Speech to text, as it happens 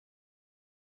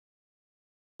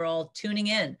for all tuning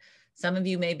in. Some of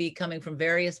you may be coming from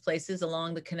various places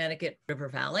along the Connecticut River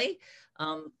Valley.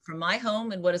 From my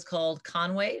home in what is called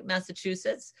Conway,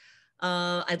 Massachusetts,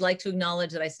 I'd like to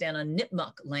acknowledge that I stand on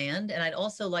Nipmuc land, and I'd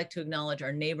also like to acknowledge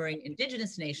our neighboring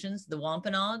indigenous nations, the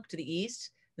Wampanoag to the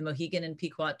east, the Mohegan and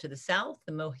Pequot to the south,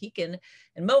 the Mohican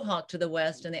and Mohawk to the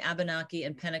west, and the Abenaki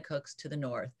and Pennacook to the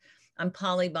north. I'm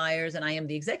Polly Byers, and I am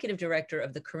the executive director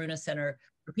of the Karuna Center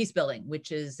for Peacebuilding,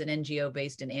 which is an NGO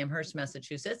based in Amherst,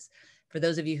 Massachusetts. For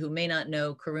those of you who may not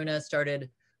know, Karuna started a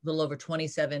little over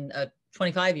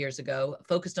 25 years ago,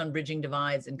 focused on bridging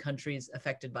divides in countries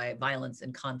affected by violence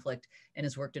and conflict, and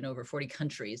has worked in over 40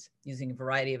 countries using a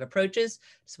variety of approaches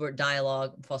to support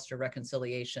dialogue and foster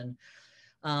reconciliation.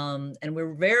 And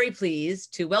we're very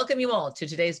pleased to welcome you all to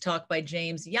today's talk by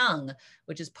James Young,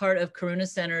 which is part of Karuna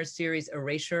Center's series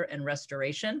Erasure and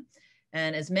Restoration.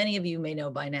 And as many of you may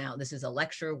know by now, this is a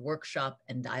lecture, workshop,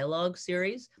 and dialogue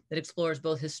series that explores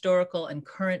both historical and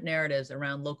current narratives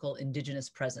around local indigenous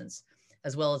presence,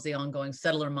 as well as the ongoing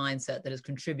settler mindset that has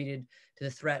contributed to the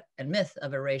threat and myth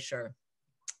of erasure.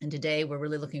 And today we're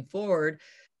really looking forward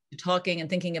to talking and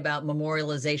thinking about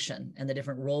memorialization and the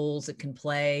different roles it can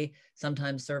play,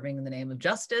 sometimes serving in the name of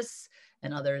justice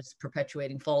and others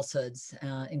perpetuating falsehoods,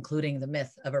 including the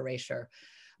myth of erasure.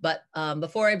 But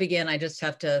before I begin, I just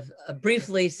have to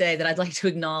briefly say that I'd like to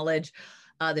acknowledge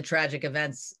the tragic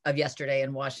events of yesterday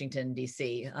in Washington,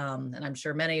 D.C. And I'm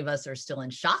sure many of us are still in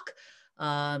shock.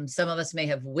 Some of us may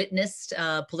have witnessed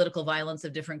political violence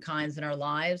of different kinds in our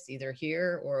lives, either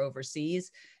here or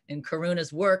overseas. And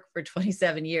Karuna's work for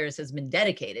 27 years has been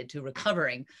dedicated to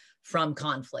recovering from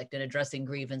conflict and addressing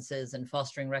grievances and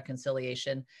fostering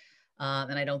reconciliation.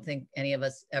 And I don't think any of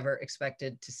us ever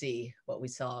expected to see what we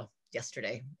saw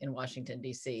yesterday in Washington,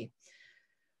 D.C.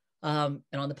 And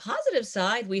on the positive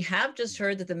side, we have just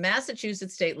heard that the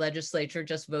Massachusetts state legislature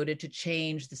just voted to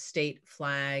change the state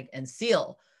flag and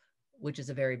seal, which is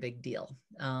a very big deal.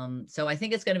 So I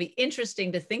think it's going to be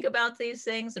interesting to think about these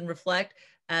things and reflect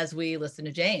as we listen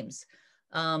to James.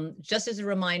 Just as a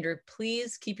reminder,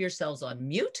 please keep yourselves on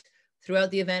mute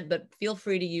throughout the event, but feel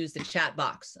free to use the chat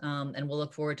box, and we'll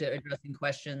look forward to addressing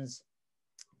questions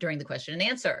during the question and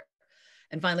answer.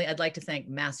 And finally, I'd like to thank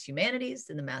Mass Humanities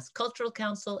and the Mass Cultural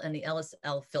Council and the Ellis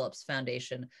L. Phillips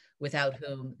Foundation, without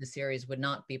whom the series would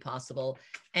not be possible,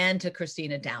 and to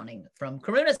Christina Downing from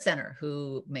Karuna Center,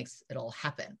 who makes it all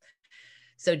happen.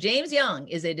 So James Young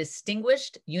is a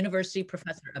distinguished university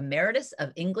professor emeritus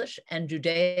of English and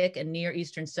Judaic and Near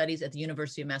Eastern Studies at the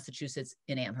University of Massachusetts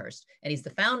in Amherst. And he's the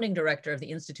founding director of the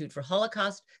Institute for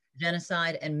Holocaust,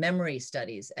 Genocide, and Memory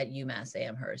Studies at UMass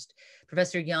Amherst.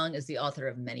 Professor Young is the author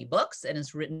of many books and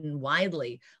has written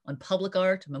widely on public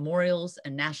art, memorials,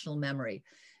 and national memory.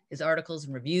 His articles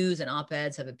and reviews and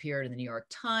op-eds have appeared in the New York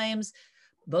Times,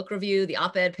 Book Review, the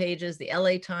op-ed pages, the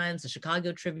LA Times, the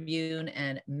Chicago Tribune,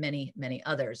 and many, many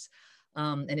others.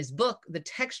 And his book, The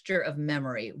Texture of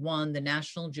Memory, won the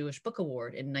National Jewish Book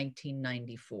Award in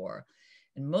 1994.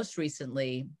 And most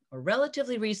recently, or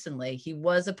relatively recently, he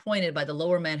was appointed by the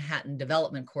Lower Manhattan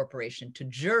Development Corporation to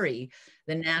jury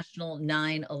the National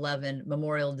 9/11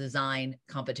 Memorial Design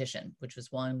Competition, which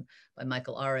was won by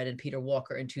Michael Arad and Peter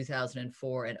Walker in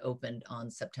 2004 and opened on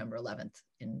September 11th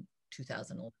in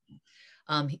 2011.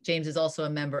 James is also a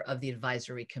member of the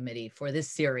advisory committee for this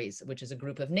series, which is a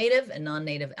group of Native and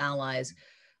non-Native allies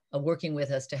working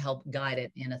with us to help guide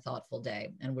it in a thoughtful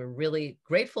day. And we're really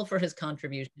grateful for his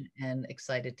contribution and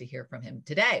excited to hear from him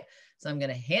today. So I'm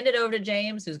going to hand it over to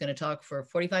James, who's going to talk for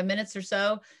 45 minutes or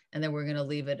so, and then we're going to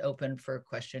leave it open for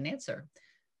question and answer.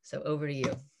 So over to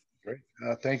you. Great.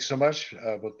 Thanks so much,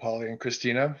 both Polly and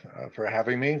Christina, for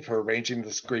having me, for arranging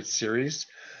this great series.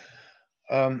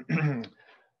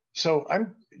 So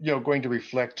I'm, going to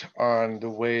reflect on the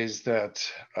ways that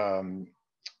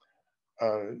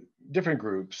different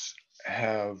groups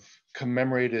have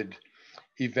commemorated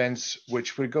events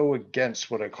which would go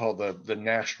against what I call the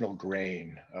national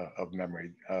grain of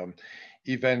memory.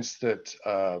 Events that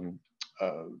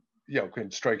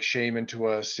can strike shame into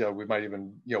us. We might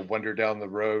even wonder down the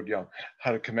road,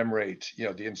 how to commemorate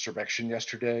the insurrection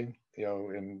yesterday,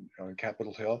 in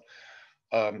Capitol Hill.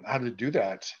 How to do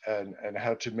that and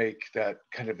how to make that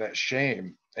kind of that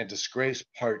shame and disgrace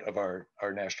part of our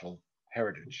national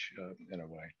heritage in a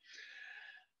way.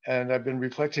 And I've been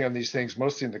reflecting on these things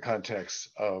mostly in the context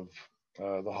of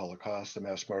the Holocaust, the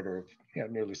mass murder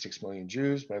of nearly 6 million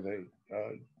Jews by the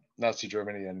Nazi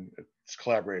Germany and its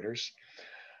collaborators.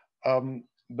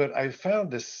 But I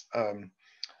found this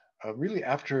really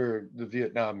after the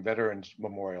Vietnam Veterans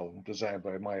Memorial designed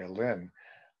by Maya Lin,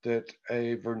 that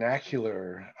a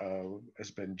vernacular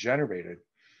has been generated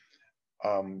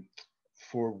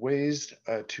for ways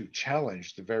to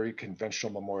challenge the very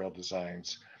conventional memorial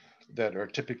designs that are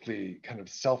typically kind of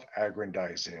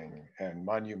self-aggrandizing and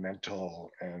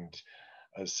monumental and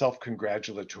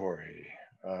self-congratulatory,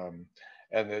 and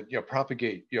that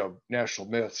propagate national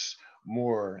myths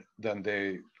more than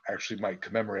they actually might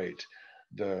commemorate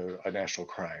a national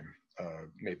crime,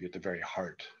 maybe at the very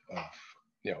heart of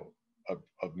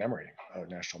of memory,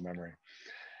 national memory.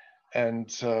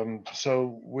 And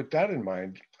so with that in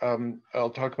mind, I'll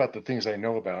talk about the things I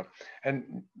know about.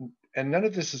 And none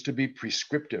of this is to be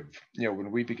prescriptive,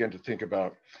 when we begin to think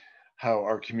about how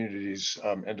our communities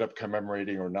end up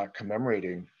commemorating or not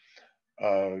commemorating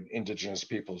indigenous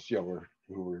peoples, who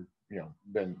were,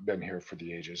 been here for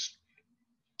the ages.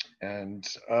 And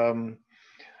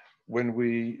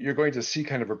you're going to see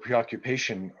kind of a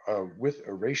preoccupation with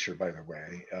erasure, by the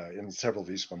way, in several of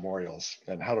these memorials,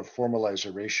 and how to formalize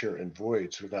erasure and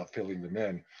voids without filling them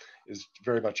in is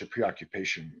very much a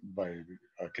preoccupation by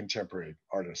contemporary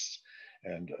artists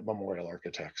and memorial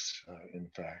architects, in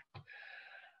fact.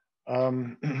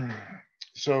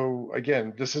 So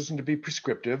again, this isn't to be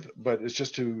prescriptive, but it's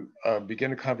just to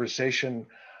begin a conversation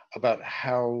about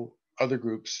how other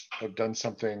groups have done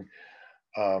something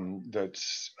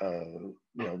that's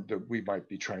that we might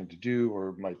be trying to do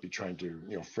or might be trying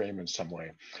to frame in some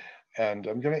way. And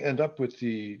I'm going to end up with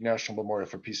the National Memorial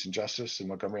for Peace and Justice in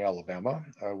Montgomery, Alabama,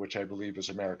 which I believe is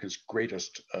America's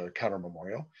greatest counter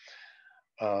memorial.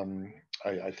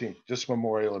 I think this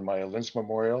memorial and Maya Lin's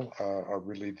memorial are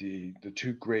really the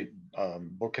two great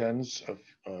bookends of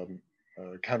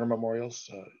counter memorials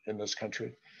in this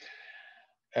country.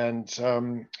 And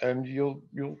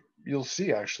you'll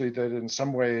see actually that in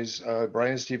some ways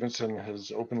Bryan Stevenson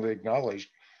has openly acknowledged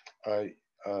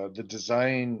the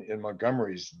design in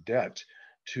Montgomery's debt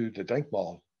to the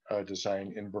Denkmal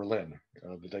design in Berlin,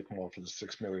 the Denkmal for the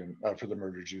 6 million for the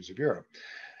murdered Jews of Europe.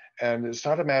 And it's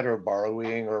not a matter of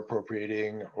borrowing or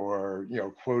appropriating or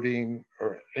quoting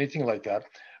or anything like that,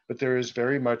 but there is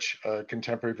very much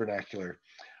contemporary vernacular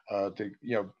that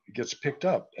gets picked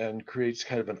up and creates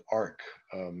kind of an arc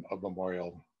of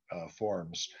memorial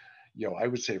forms. I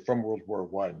would say from World War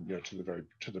I,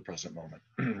 to the present moment,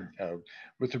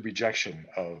 with the rejection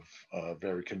of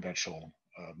very conventional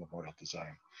memorial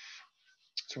design.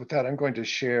 So with that, I'm going to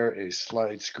share a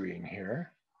slide screen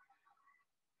here.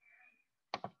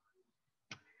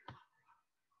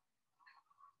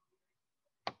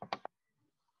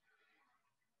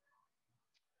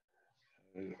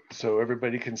 So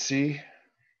everybody can see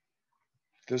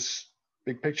this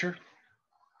big picture.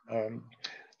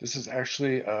 This is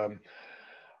actually a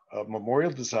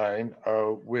memorial design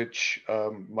which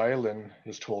Maya Lin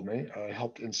has told me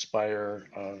helped inspire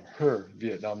her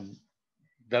Vietnam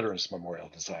Veterans Memorial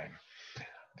design.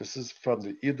 This is from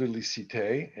the Ile de la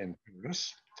Cité in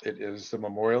Paris. It is the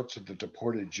memorial to the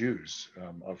deported Jews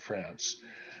of France.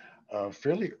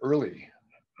 Fairly early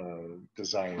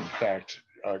design, in fact,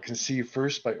 conceived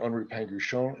first by Henri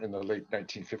Pangouchon in the late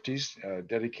 1950s,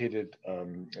 dedicated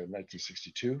in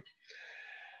 1962.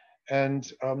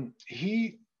 And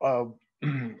he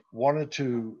wanted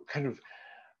to kind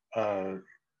of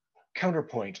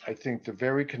counterpoint, I think, the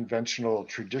very conventional,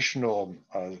 traditional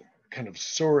kind of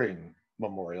soaring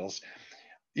memorials,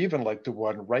 even like the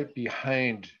one right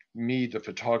behind me, the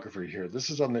photographer here.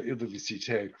 This is on the Ile de la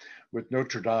Cité with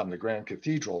Notre Dame, the Grand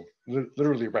Cathedral,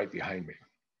 literally right behind me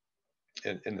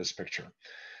in this picture.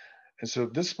 And so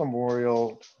this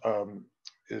memorial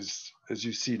is, as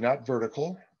you see, not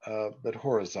vertical, but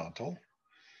horizontal.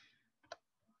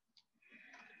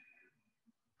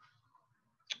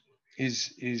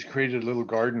 He's created a little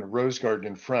garden, a rose garden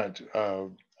in front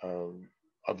of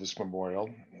this memorial,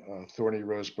 thorny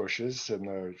rose bushes in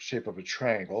the shape of a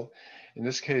triangle. In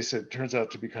this case, it turns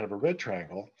out to be kind of a red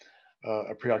triangle,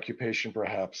 a preoccupation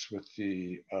perhaps with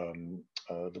the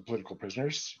political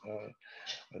prisoners.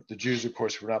 The Jews, of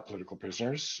course, were not political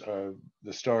prisoners.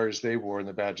 The stars they wore and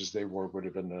the badges they wore would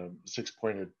have been the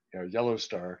six-pointed yellow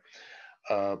star.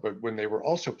 But when they were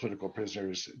also political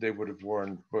prisoners, they would have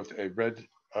worn both a red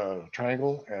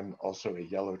triangle and also a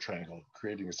yellow triangle,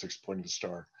 creating a six-pointed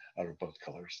star out of both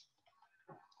colors.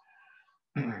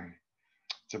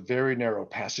 It's a very narrow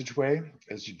passageway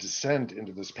as you descend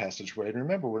into this passageway. And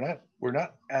remember, we're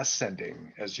not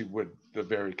ascending as you would the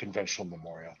very conventional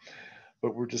memorial,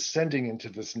 but we're descending into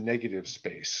this negative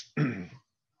space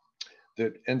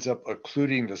that ends up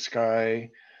occluding the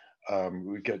sky.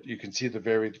 You can see the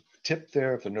very tip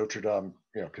there of the Notre Dame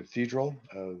Cathedral,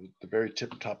 the very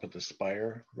top of the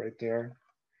spire right there.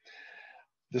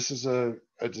 This is a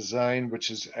design which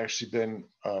has actually been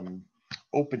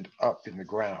opened up in the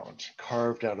ground,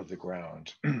 carved out of the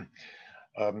ground.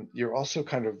 you're also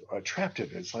kind of trapped in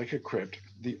it. It's like a crypt.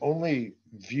 The only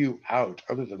view out,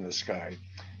 other than the sky,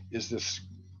 is this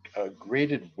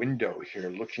grated window here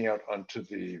looking out onto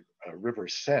the River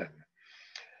Seine.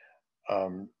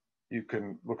 You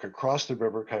can look across the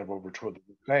river, kind of over toward the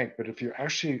bank, but if you're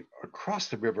actually across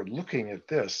the river looking at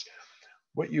this,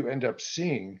 what you end up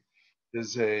seeing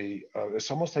is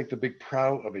it's almost like the big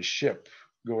prow of a ship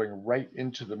going right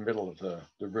into the middle of the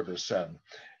River Seine.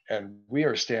 And we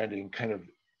are standing kind of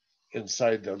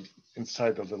inside the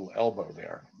little elbow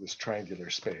there, this triangular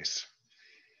space.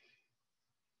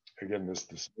 Again, this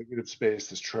negative space,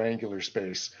 this triangular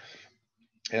space.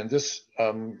 And this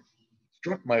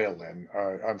struck Mayalin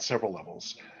on several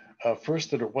levels.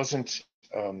 First, that it wasn't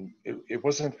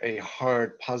a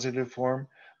hard positive form,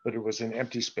 but it was an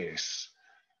empty space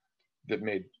that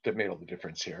made all the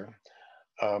difference here.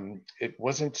 It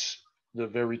wasn't the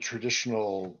very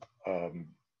traditional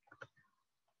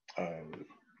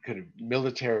kind of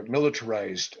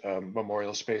militarized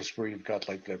memorial space where you've got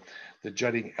like the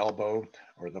jutting elbow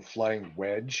or the flying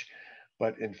wedge,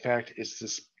 but in fact it's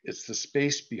the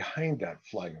space behind that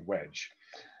flying wedge.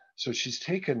 So she's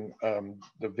taken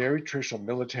the very traditional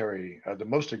military, the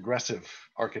most aggressive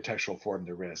architectural form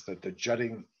there is, the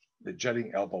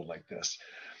jutting elbow like this.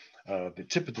 The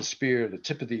tip of the spear, the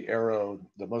tip of the arrow,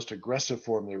 the most aggressive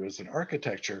form there is in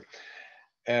architecture.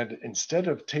 And instead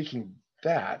of taking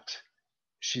that,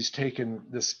 she's taken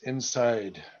this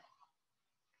inside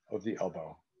of the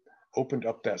elbow, opened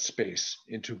up that space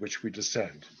into which we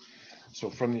descend. So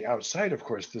from the outside, of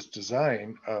course, this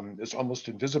design is almost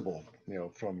invisible,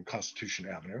 from Constitution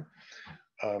Avenue,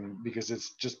 because it's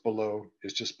just below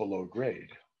grade.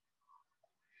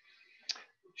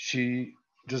 She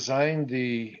designed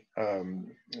the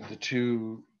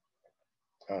two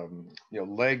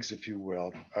legs, if you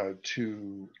will,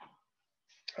 to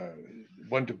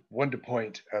one to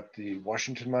point at the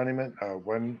Washington Monument,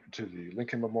 one to the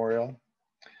Lincoln Memorial.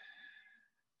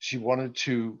 She wanted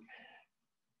to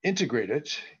integrate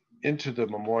it into the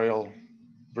memorial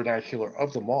vernacular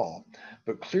of the mall,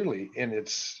 but clearly in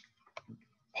its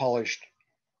polished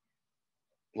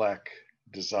black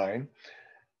design,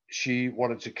 she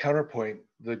wanted to counterpoint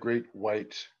the great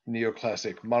white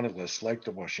neoclassic monoliths like the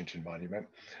Washington Monument,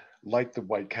 like the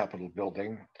White Capitol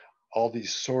building, all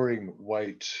these soaring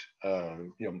white,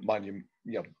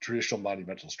 traditional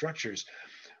monumental structures,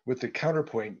 with the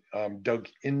counterpoint dug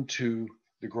into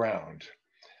the ground.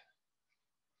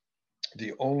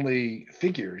 The only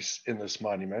figures in this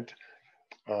monument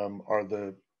are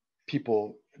the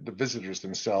people, the visitors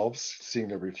themselves, seeing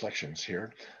their reflections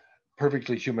here,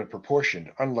 perfectly human proportioned,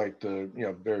 unlike the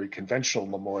very conventional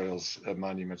memorials,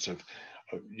 monuments of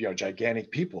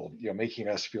gigantic people, making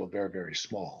us feel very, very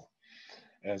small.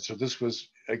 And so this was,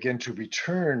 again, to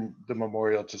return the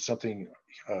memorial to something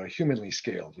humanly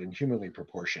scaled and humanly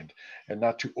proportioned, and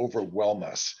not to overwhelm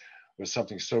us with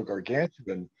something so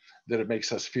gargantuan that it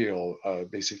makes us feel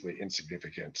basically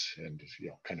insignificant and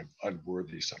kind of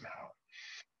unworthy somehow.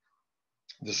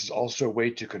 This is also a way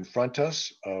to confront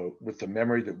us with the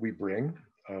memory that we bring,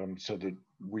 so that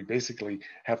we basically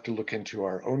have to look into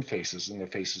our own faces and the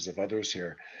faces of others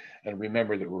here, and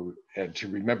remember that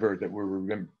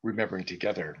we're remembering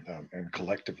together and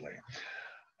collectively.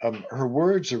 Her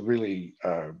words are really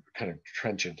kind of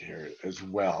trenchant here as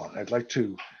well. I'd like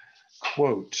to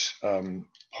quote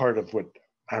part of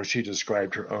how she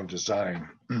described her own design.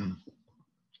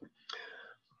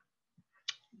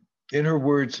 In her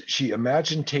words, she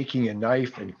imagined taking a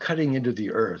knife and cutting into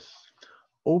the earth,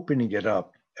 opening it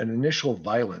up, an initial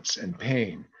violence and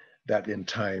pain that in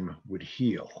time would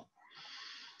heal.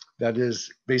 That is,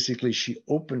 basically, she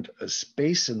opened a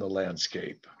space in the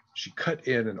landscape. She cut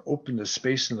in and opened a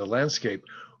space in the landscape,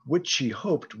 which she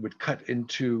hoped would cut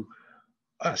into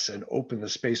us and open the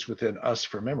space within us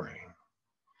for memory.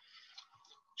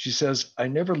 She says, I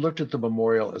never looked at the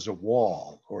memorial as a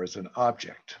wall or as an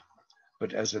object,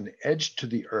 but as an edge to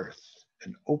the earth,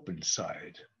 an open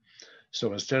side.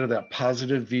 So instead of that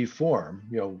positive V form,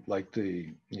 like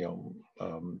the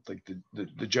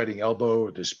jutting elbow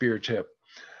or the spear tip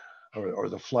or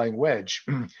the flying wedge,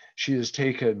 she has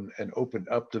taken and opened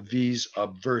up the V's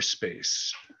obverse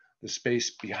space, the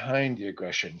space behind the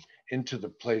aggression, into the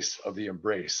place of the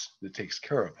embrace that takes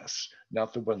care of us,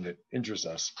 not the one that injures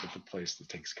us, but the place that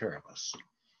takes care of us.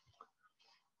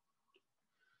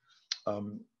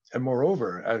 And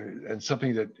moreover, and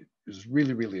something that is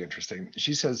really, really interesting,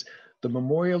 she says, the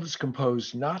memorial is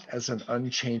composed not as an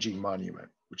unchanging monument,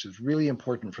 which is really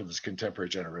important for this contemporary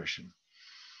generation,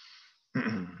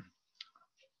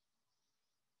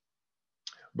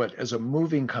 but as a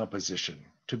moving composition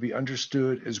to be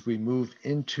understood as we move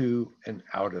into and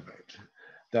out of it.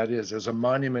 That is, as a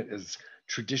monument is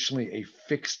traditionally a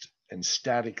fixed and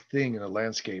static thing in a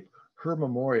landscape, her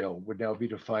memorial would now be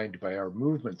defined by our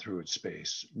movement through its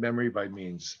space, memory by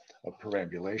means of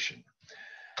perambulation.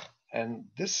 And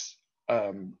this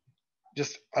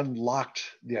just unlocked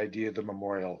the idea of the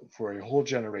memorial for a whole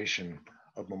generation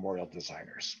of memorial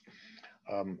designers.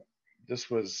 This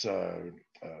was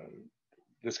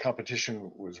this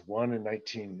competition was won in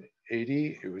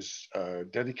 1980. It was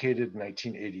dedicated in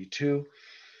 1982.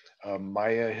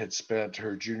 Maya had spent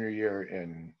her junior year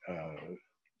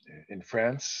in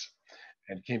France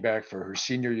and came back for her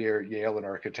senior year at Yale in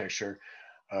architecture,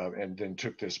 and then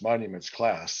took this monuments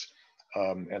class.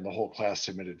 And the whole class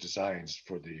submitted designs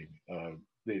for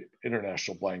the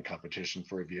International Blind Competition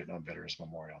for a Vietnam Veterans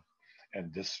Memorial.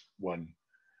 And this one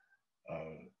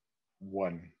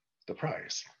won the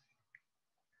prize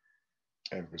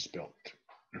and was built.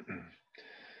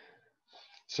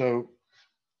 So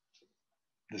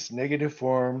this negative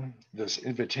form, this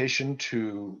invitation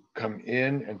to come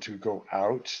in and to go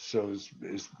out, so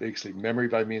is basically memory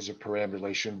by means of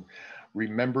perambulation,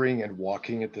 remembering and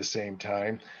walking at the same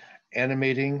time,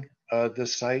 animating the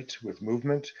site with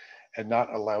movement and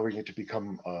not allowing it to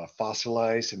become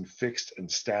fossilized and fixed and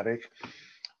static.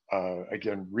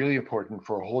 Again, really important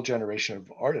for a whole generation of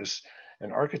artists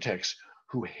and architects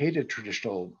who hated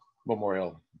traditional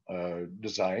memorial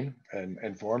design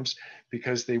and forms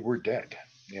because they were dead.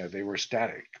 You know, they were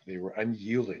static, they were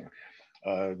unyielding,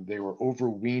 they were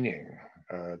overweening,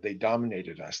 they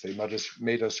dominated us, they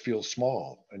made us feel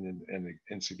small and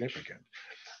insignificant.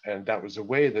 And that was a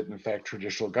way that, in fact,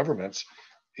 traditional governments,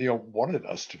 wanted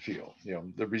us to feel.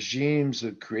 The regimes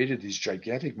that created these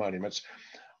gigantic monuments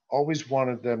always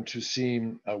wanted them to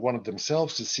seem, wanted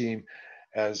themselves to seem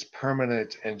as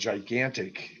permanent and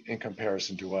gigantic in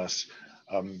comparison to us,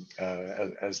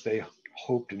 as they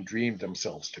hoped and dreamed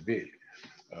themselves to be.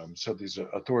 So these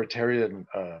authoritarian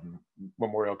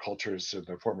memorial cultures in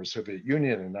the former Soviet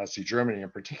Union and Nazi Germany in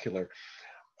particular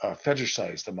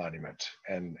fetishized the monument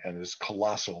and this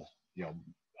colossal,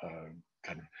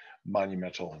 kind of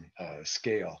monumental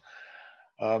scale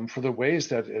for the ways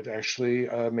that it actually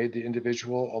made the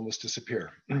individual almost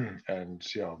disappear and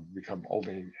become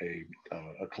only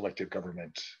a collective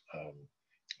government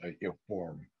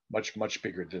form, much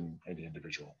bigger than any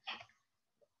individual.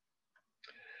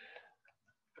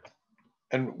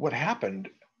 And what happened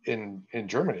in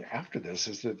Germany after this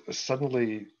is that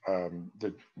suddenly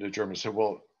the Germans said,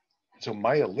 well, so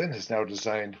Maya Lin has now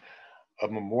designed a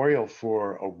memorial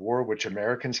for a war which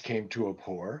Americans came to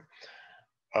abhor,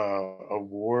 a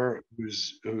war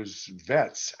whose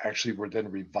vets actually were then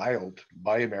reviled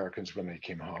by Americans when they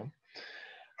came home.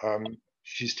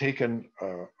 She's taken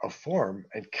a form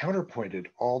and counterpointed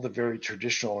all the very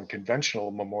traditional and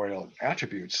conventional memorial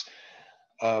attributes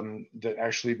that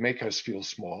actually make us feel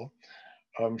small.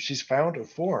 She's found a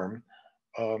form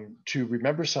to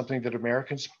remember something that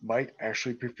Americans might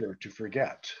actually prefer to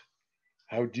forget.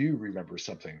 How do you remember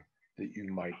something that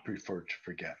you might prefer to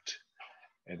forget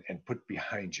and put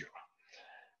behind you?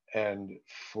 And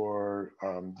for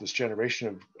this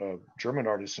generation of German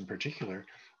artists in particular,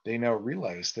 they now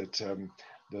realize that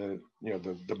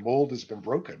the mold has been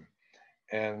broken,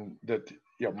 and that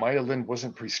Maya Lin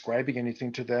wasn't prescribing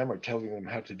anything to them or telling them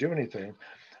how to do anything,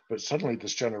 but suddenly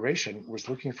this generation was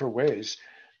looking for ways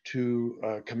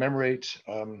to commemorate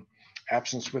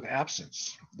absence with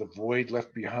absence, the void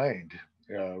left behind,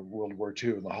 World War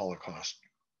II and the Holocaust,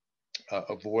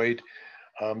 a void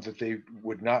that they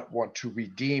would not want to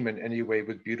redeem in any way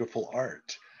with beautiful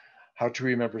art. How to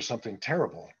remember something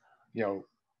terrible,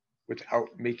 without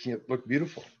making it look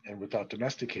beautiful and without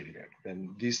domesticating it.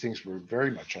 And these things were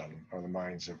very much on the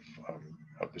minds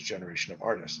of this generation of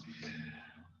artists.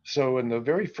 So in the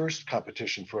very first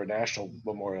competition for a national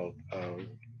memorial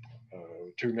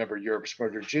to remember Europe's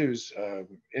murdered Jews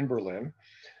in Berlin,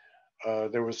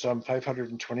 there was some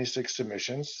 526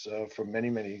 submissions from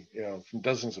many, from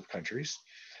dozens of countries.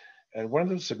 And one of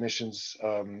those submissions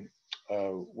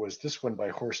was this one by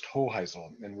Horst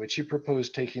Hoheisel, in which he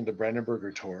proposed taking the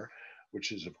Brandenburger Tor,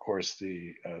 which is, of course,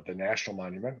 the national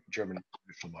monument, German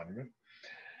national monument,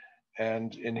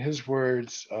 and in his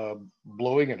words,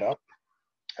 blowing it up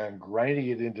and grinding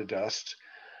it into dust,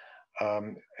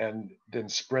 and then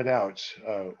spread out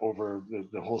over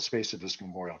the whole space of this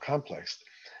memorial complex.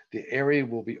 The area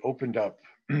will be opened up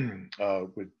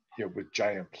with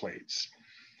giant plates.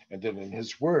 And then in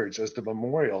his words, as the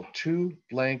memorial, two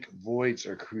blank voids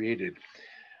are created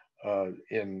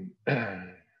in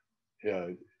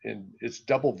its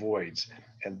double voids.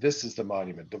 And this is the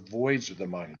monument. The voids are the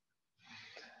monument.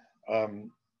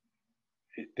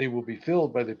 they will be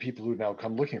filled by the people who now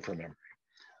come looking for memory.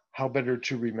 How better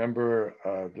to remember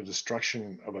the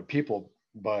destruction of a people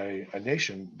by a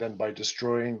nation than by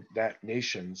destroying that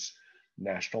nation's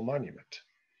national monument?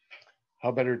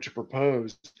 How better to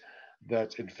propose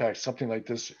that, in fact, something like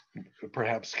this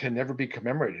perhaps can never be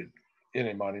commemorated in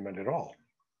a monument at all?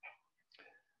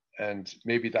 And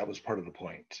maybe that was part of the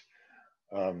point,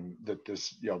 that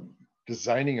this,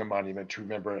 designing a monument to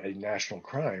remember a national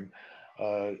crime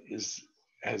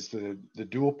has the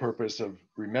dual purpose of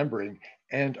remembering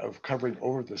and of covering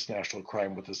over this national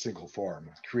crime with a single form,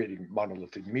 creating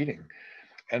monolithic meaning,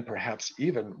 and perhaps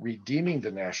even redeeming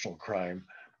the national crime,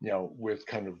 with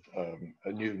kind of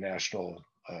a new national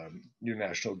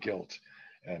guilt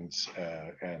and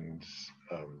kind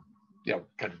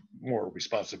of more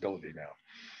responsibility now.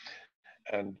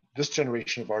 And this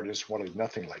generation of artists wanted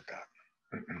nothing like that.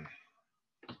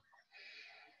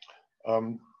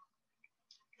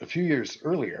 A few years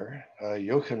earlier,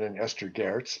 Jochen and Esther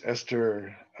Gerz,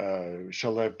 Esther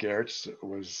Shalev Gerz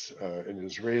was an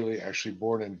Israeli, actually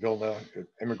born in Vilna,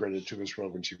 immigrated to Israel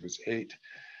when she was 8,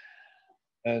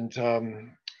 and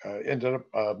ended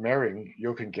up marrying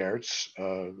Jochen Gerz,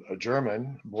 a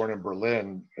German born in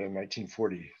Berlin in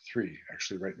 1943,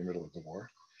 actually right in the middle of the war.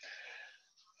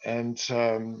 And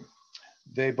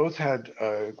they both had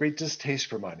a great distaste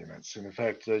for monuments. And in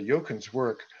fact, Jochen's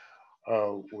work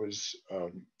was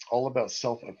all about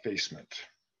self-effacement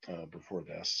before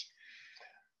this.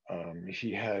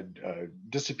 He had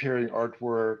disappearing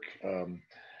artwork.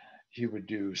 He would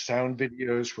do sound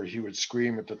videos where he would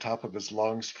scream at the top of his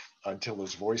lungs until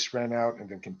his voice ran out and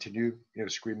then continue,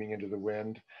 screaming into the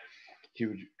wind. He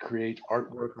would create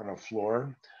artwork on a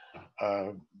floor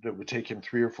that would take him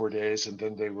 3 or 4 days, and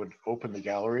then they would open the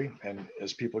gallery, and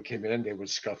as people came in, they would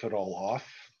scuff it all off.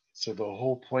 So the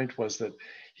whole point was that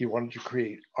he wanted to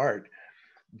create art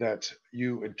that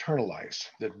you internalize,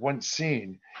 that once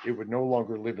seen, it would no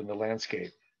longer live in the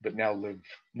landscape, but now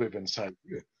live inside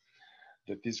you.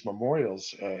 That these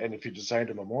memorials, and if you designed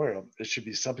a memorial, it should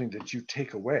be something that you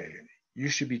take away. You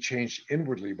should be changed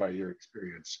inwardly by your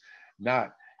experience,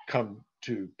 not come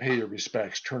to pay your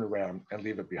respects, turn around and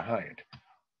leave it behind.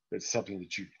 It's something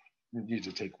that you need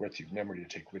to take with you, memory to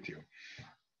take with you.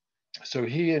 So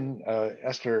he and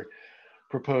Esther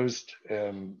proposed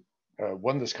and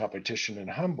won this competition in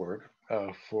Hamburg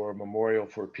for a memorial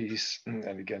for peace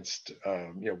and against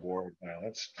war and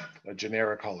violence, a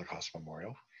generic Holocaust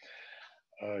memorial.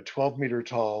 A 12-meter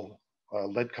tall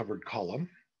lead-covered column.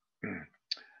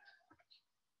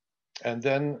 And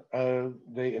then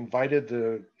they invited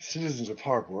the citizens of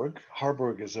Harburg.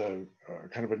 Harburg is a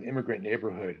kind of an immigrant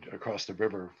neighborhood across the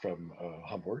river from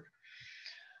Hamburg,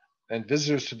 and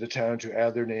visitors to the town to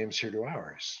add their names here to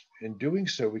ours. In doing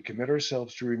so, we commit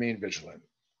ourselves to remain vigilant.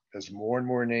 As more and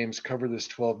more names cover this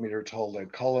 12-meter tall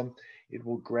lead column, it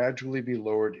will gradually be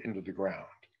lowered into the ground.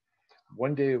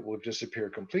 One day it will disappear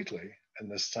completely,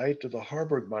 and the site of the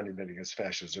Harburg Monument Against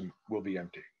Fascism will be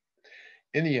empty.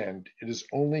 In the end, it is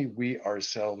only we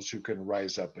ourselves who can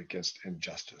rise up against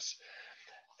injustice.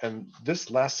 And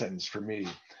this last sentence for me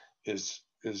is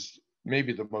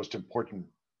maybe the most important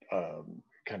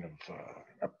kind of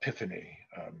epiphany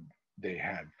they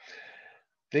had.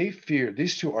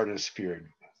 These two artists feared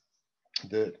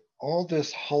that all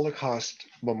this Holocaust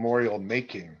memorial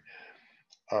making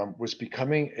was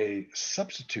becoming a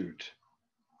substitute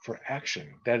for action.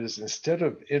 That is, instead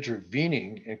of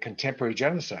intervening in contemporary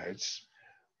genocides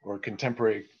or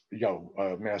contemporary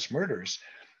mass murders,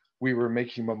 we were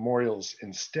making memorials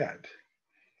instead.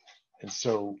 And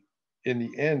so in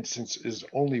the end, since it is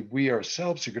only we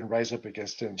ourselves who can rise up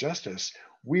against injustice,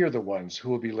 we are the ones who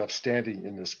will be left standing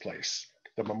in this place.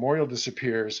 The memorial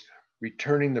disappears,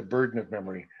 returning the burden of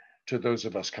memory to those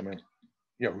of us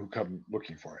who come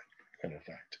looking for it, in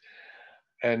effect.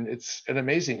 And it's an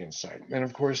amazing insight. And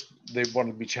of course, they want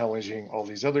to be challenging all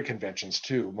these other conventions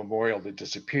too. A memorial that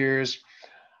disappears,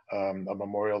 a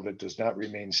memorial that does not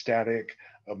remain static,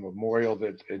 a memorial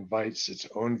that invites its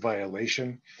own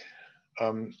violation.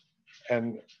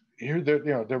 And here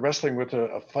they're wrestling with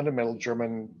a fundamental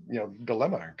German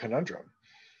dilemma, conundrum.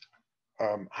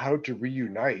 How to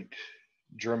reunite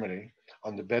Germany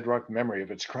on the bedrock memory of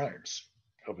its crimes,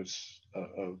 of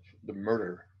the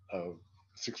murder of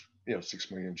 6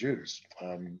 million Jews,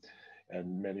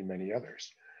 and many, many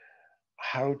others.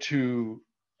 How to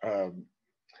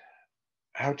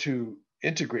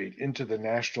integrate into the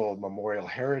national memorial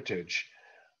heritage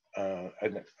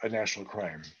a national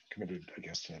crime committed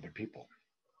against another people.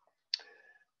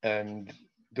 And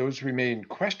those remain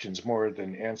questions more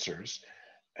than answers.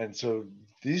 And so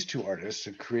these two artists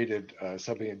have created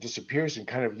something that disappears and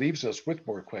kind of leaves us with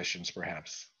more questions,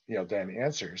 perhaps, than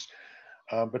answers.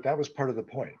 But that was part of the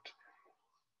point.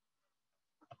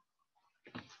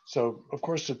 So, of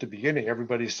course, at the beginning,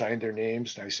 everybody signed their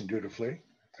names nice and dutifully.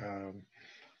 Um,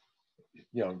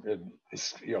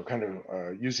 it's kind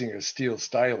of using a steel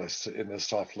stylus in the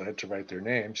soft lead to write their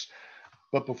names.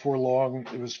 But before long,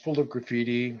 it was full of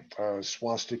graffiti,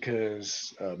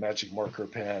 swastikas, magic marker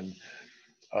pen.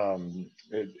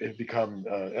 It had become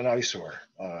an eyesore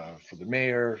for the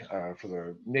mayor, for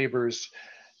the neighbors,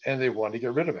 and they wanted to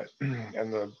get rid of it.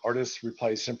 And the artist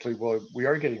replied simply, well, we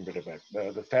are getting rid of it.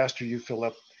 The faster you fill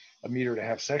up a 1.5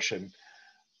 meter section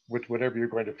with whatever you're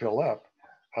going to fill up,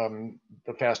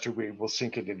 the faster we will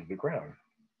sink it into the ground.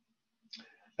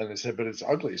 And they said, but it's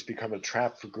ugly. It's become a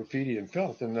trap for graffiti and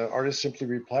filth. And the artist simply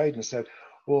replied and said,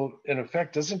 well, in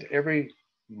effect, doesn't every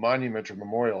monument or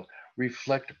memorial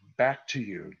reflect back to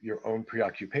you your own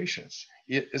preoccupations?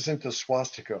 Isn't the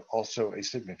swastika also a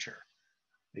signature,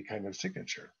 a kind of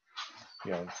signature?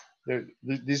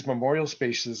 These memorial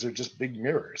spaces are just big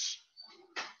mirrors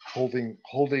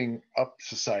holding up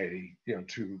society,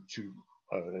 to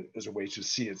as a way to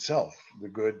see itself, the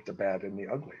good, the bad, and the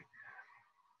ugly.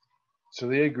 So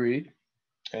they agreed.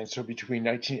 And so between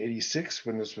 1986,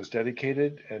 when this was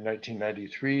dedicated, and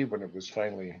 1993, when it was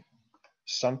finally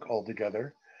sunk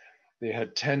altogether, they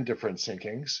had 10 different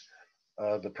sinkings.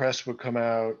 The press would come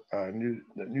out,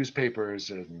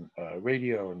 newspapers and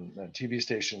radio and TV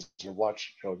stations and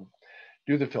watch,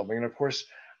 do the filming. And of course,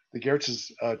 the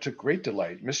Geertzes took great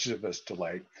delight, mischievous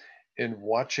delight, in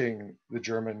watching the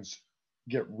Germans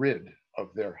get rid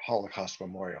of their Holocaust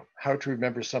memorial. How to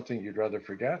remember something you'd rather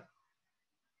forget?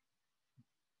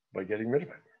 By getting rid of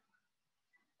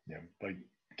it, by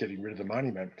getting rid of the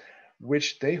monument,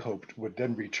 which they hoped would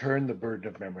then return the burden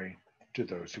of memory to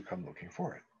those who come looking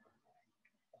for it.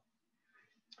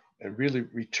 And really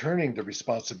returning the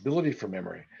responsibility for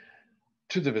memory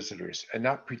to the visitors and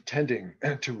not pretending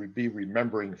to be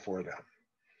remembering for them.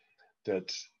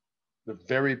 That the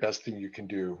very best thing you can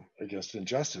do against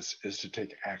injustice is to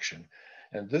take action.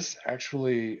 And this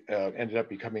actually ended up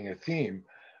becoming a theme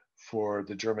for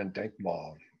the German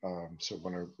Denkmal. So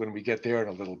when we get there in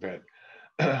a little bit,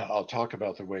 I'll talk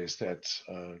about the ways that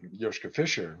Joschka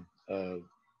Fischer, the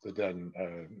then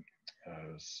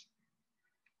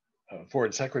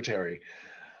foreign secretary,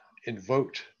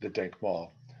 invoked the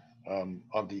Denkmal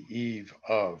on the eve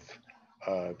of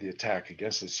the attack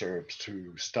against the Serbs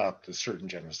to stop the certain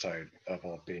genocide of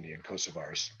Albanian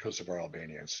Kosovar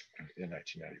Albanians in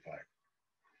 1995.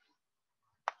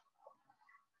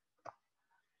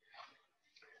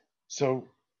 So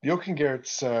Jochen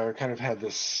Geertz kind of had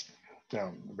this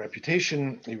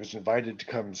reputation. He was invited to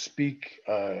come speak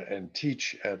and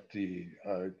teach at the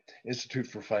Institute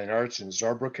for Fine Arts in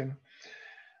Saarbrücken.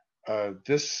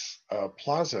 This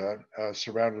plaza,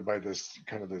 surrounded by this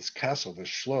castle, this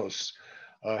Schloss,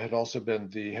 had also been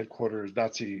the headquarters,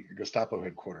 Nazi Gestapo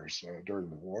headquarters during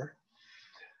the war.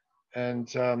 And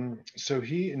so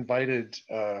he invited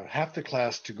half the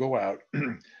class to go out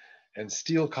and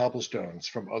steal cobblestones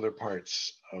from other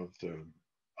parts of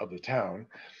the town,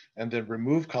 and then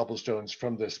remove cobblestones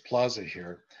from this plaza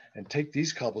here and take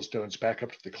these cobblestones back up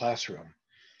to the classroom,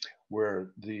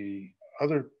 where the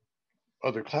other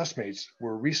classmates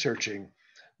were researching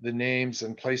the names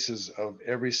and places of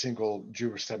every single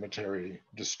Jewish cemetery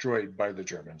destroyed by the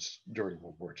Germans during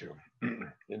World War II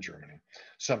in Germany.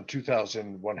 Some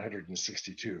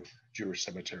 2,162 Jewish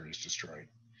cemeteries destroyed.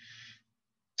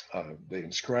 They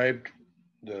inscribed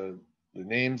the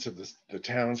names of the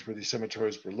towns where these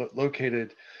cemeteries were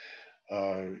located,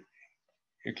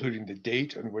 including the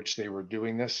date on which they were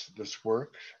doing this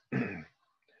work. And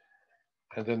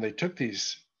then they took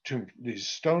these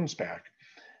stones back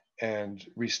and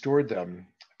restored them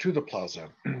to the plaza.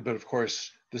 But of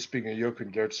course, this being a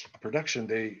Jochen Geertz production,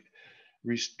 they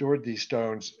restored these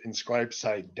stones inscribed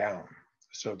side down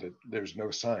so that there's no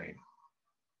sign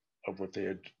of what they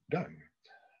had done.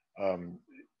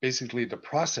 Basically, the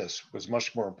process was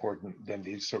much more important than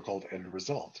the so-called end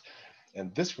result.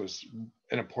 And this was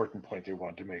an important point they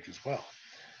wanted to make as well.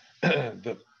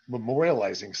 That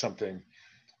memorializing something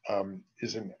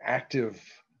is an active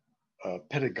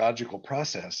pedagogical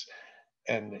process,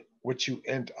 and what you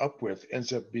end up with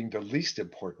ends up being the least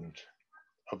important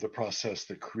of the process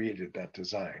that created that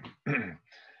design.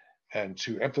 And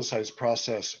to emphasize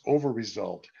process over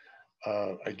result,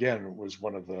 again, was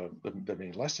one of the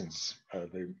main lessons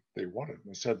they wanted.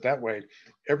 And so that way,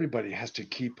 everybody has to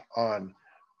keep on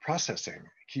processing,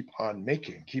 keep on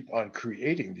making, keep on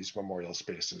creating these memorial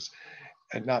spaces.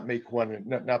 and not make one,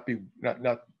 not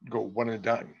go one and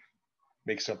done,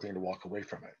 make something to walk away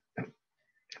from it.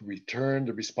 Return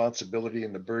the responsibility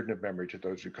and the burden of memory to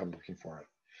those who come looking for it.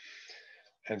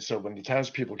 And so when the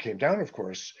townspeople came down, of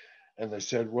course, and they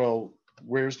said, well,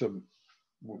 where's the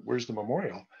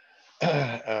memorial?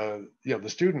 The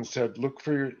students said,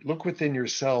 look within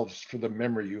yourselves for the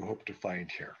memory you hope to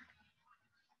find here.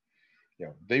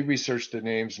 They researched the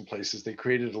names and places. They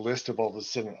created a list of all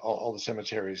the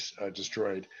cemeteries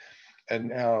destroyed, and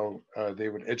now they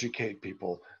would educate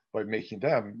people by making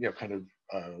them, kind of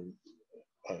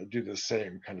do the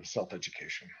same kind of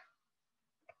self-education.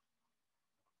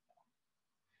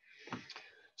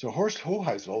 So Horst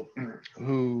Hoheisel,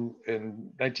 who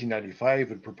in 1995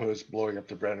 had proposed blowing up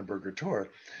the Brandenburger Tor,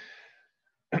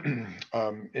 in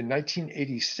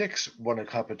 1986 won a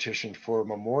competition for a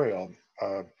memorial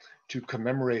to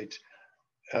commemorate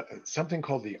something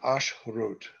called the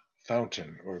Aschrott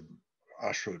Fountain, or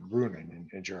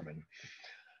Aschrottbrunnen in German,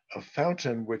 a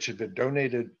fountain which had been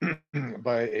donated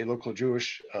by a local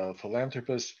Jewish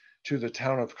philanthropist to the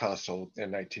town of Kassel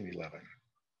in 1911.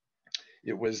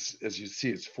 It was, as you see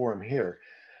its form here,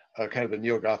 kind of a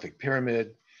neo-Gothic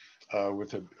pyramid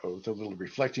with a little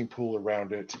reflecting pool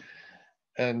around it.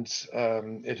 And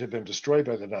it had been destroyed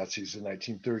by the Nazis in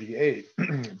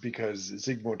 1938 because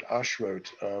Zygmunt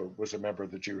Aschrodt was a member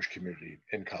of the Jewish community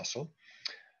in Kassel.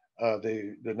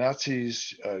 The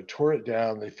Nazis tore it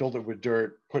down, they filled it with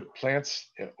dirt, put plants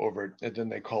over it, and then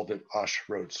they called it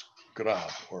Aschrodt's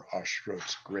Grab, or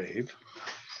Aschrodt's grave.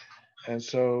 And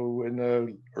so in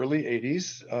the early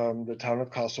 80s, the town of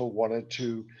Kassel wanted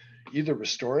to either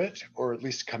restore it or at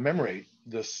least commemorate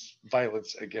this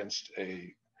violence against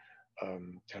a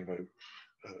kind of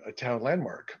a town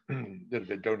landmark that had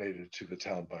been donated to the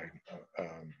town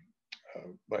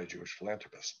by a Jewish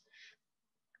philanthropist.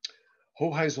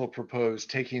 Hoheisel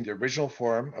proposed taking the original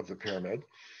form of the pyramid,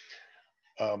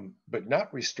 but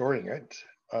not restoring it,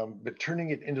 but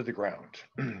turning it into the ground,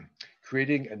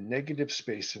 creating a negative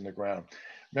space in the ground.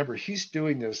 Remember, he's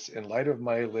doing this in light of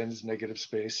Maya Lin's negative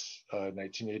space,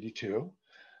 1982.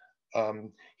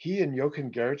 He and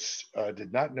Jochen Gertz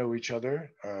did not know each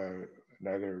other,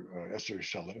 neither Esther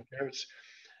Shalom Gertz.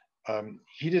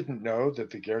 He didn't know that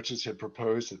the Gertzes had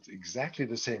proposed at exactly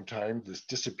the same time this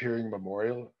disappearing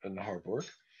memorial in Harburg.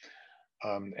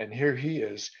 And here he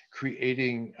is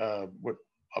creating what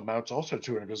amounts also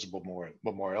to an invisible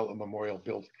memorial, a memorial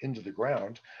built into the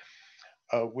ground,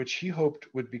 which he hoped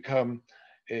would become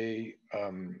a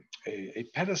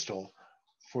pedestal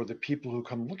for the people who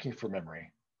come looking for memory,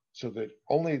 so that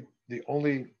the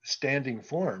only standing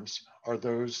forms are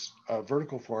those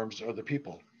vertical forms are the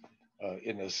people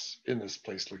in this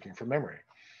place looking for memory.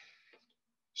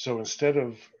 So instead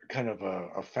of kind of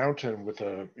a fountain with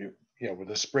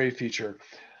a spray feature,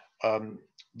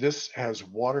 this has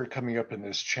water coming up in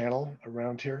this channel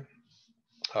around here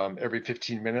every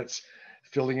 15 minutes,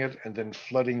 filling it and then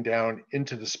flooding down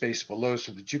into the space below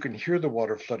so that you can hear the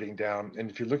water flooding down. And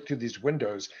if you look through these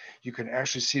windows, you can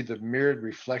actually see the mirrored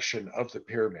reflection of the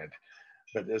pyramid,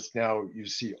 but as now you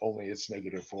see only its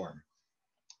negative form,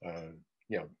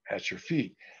 at your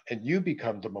feet, and you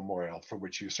become the memorial for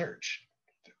which you search.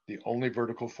 The only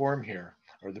vertical form here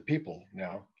are the people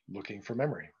now looking for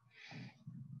memory.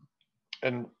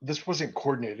 And this wasn't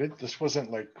coordinated. This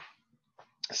wasn't like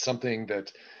something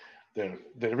that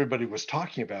everybody was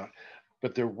talking about,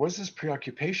 but there was this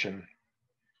preoccupation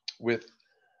with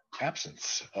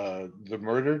absence. The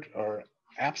murdered are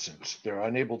absent. They're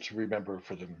unable to remember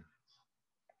for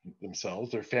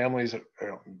themselves. Their families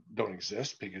don't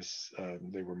exist because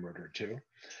they were murdered too.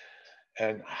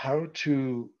 And how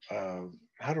to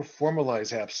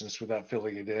formalize absence without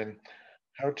filling it in,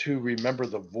 how to remember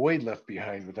the void left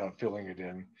behind without filling it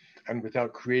in, and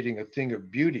without creating a thing of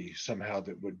beauty somehow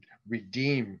that would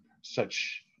redeem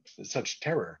such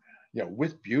terror,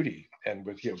 with beauty and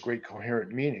with great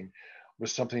coherent meaning,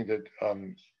 was something that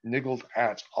niggled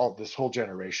at this whole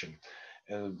generation.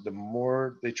 And the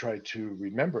more they tried to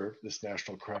remember this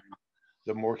national crime,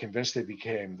 the more convinced they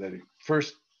became that it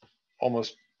first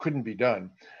almost couldn't be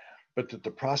done, but that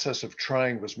the process of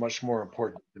trying was much more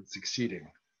important than succeeding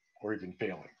or even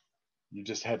failing. You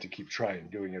just had to keep trying,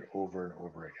 doing it over and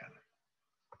over again.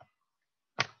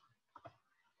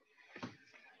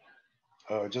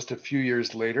 Just a few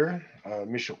years later,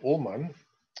 Misha Ullman,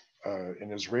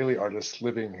 an Israeli artist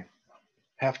living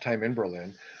half-time in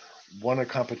Berlin, won a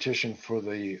competition for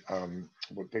the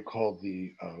what they called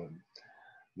the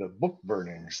book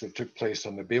burnings that took place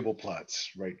on the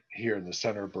Babelplatz, right here in the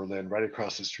center of Berlin, right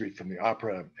across the street from the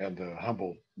opera and the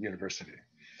Humboldt University.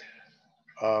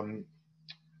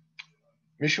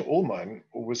 Misha Ullmann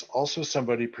was also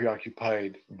somebody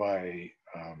preoccupied by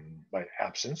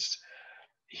absence.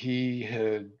 He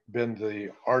had been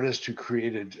the artist who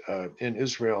created in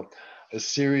Israel a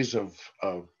series of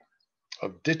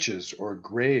ditches or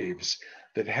graves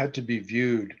that had to be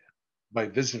viewed by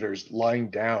visitors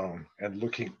lying down and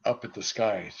looking up at the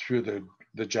sky through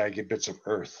the jagged bits of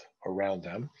earth around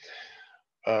them.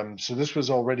 So this was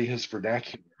already his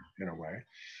vernacular in a way.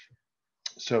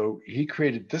 So he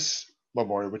created this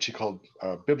memorial, which he called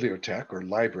Bibliothek or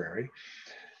library,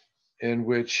 in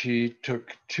which he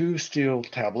took two steel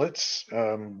tablets,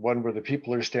 one where the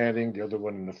people are standing, the other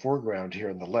one in the foreground here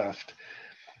on the left,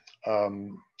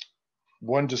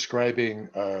 one describing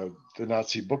the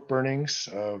Nazi book burnings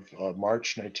of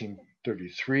March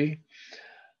 1933,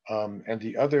 and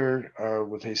the other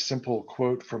with a simple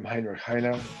quote from Heinrich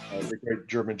Heine, the great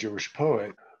German Jewish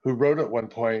poet, who wrote at one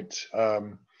point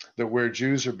that where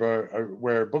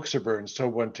books are burned, so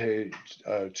one day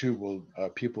too will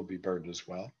people be burned as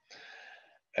well.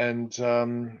 And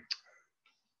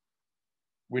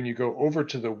when you go over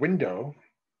to the window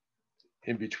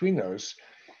in between those,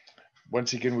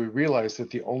 once again, we realize that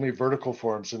the only vertical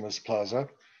forms in this plaza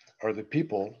are the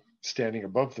people standing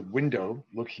above the window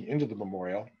looking into the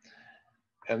memorial.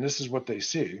 And this is what they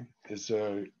see, is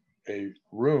a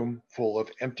room full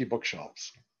of empty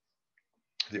bookshelves.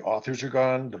 The authors are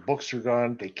gone, the books are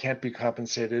gone, they can't be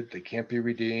compensated, they can't be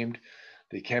redeemed,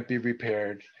 they can't be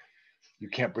repaired, you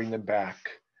can't bring them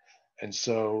back. And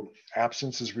so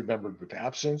absence is remembered with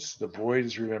absence, the void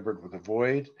is remembered with a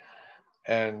void.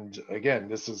 And again,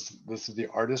 this is the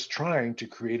artist trying to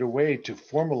create a way to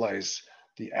formalize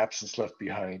the absence left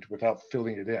behind without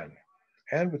filling it in,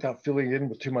 and without filling it in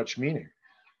with too much meaning.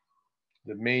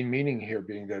 The main meaning here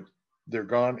being that they're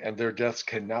gone and their deaths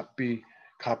cannot be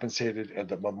compensated, and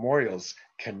the memorials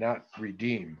cannot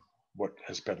redeem what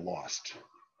has been lost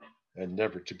and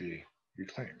never to be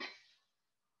reclaimed.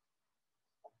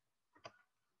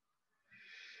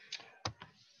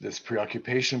 This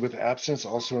preoccupation with absence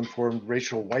also informed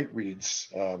Rachel Whiteread's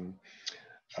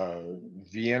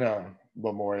Vienna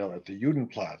memorial at the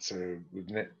Judenplatz,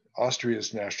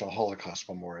 Austria's National Holocaust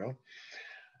Memorial,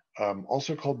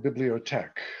 also called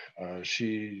Bibliothek.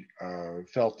 She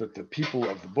felt that the people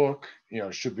of the book,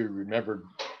 should be remembered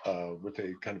with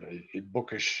a kind of a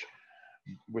bookish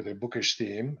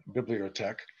theme,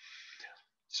 Bibliothek.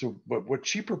 So, but what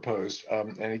she proposed,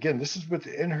 and again, this is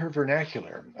within her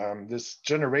vernacular, this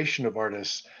generation of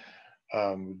artists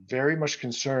very much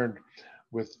concerned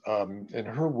with, in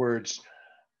her words,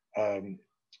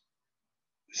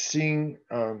 seeing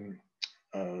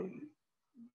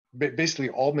basically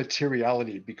all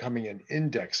materiality becoming an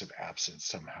index of absence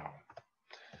somehow.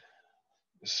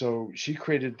 So she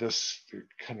created this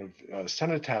kind of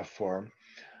cenotaph form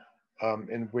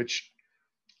in which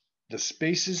the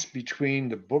spaces between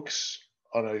the books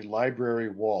on a library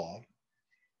wall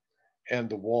and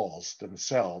the walls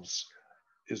themselves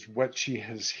is what she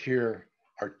has here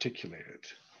articulated,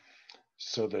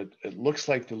 so that it looks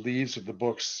like the leaves of the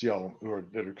books, that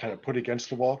are kind of put against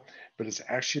the wall, but it's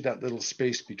actually that little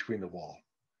space between the wall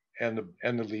and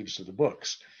the leaves of the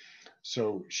books.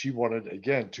 So she wanted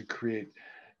again to create,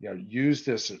 use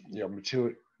this,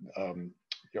 material, kind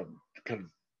of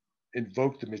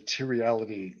invoke the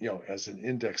materiality, as an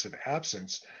index of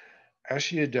absence, as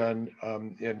she had done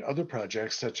in other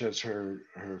projects, such as her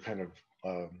kind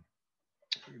of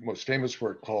most famous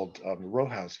work called the Row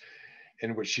House,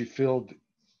 in which she filled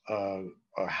a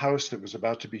house that was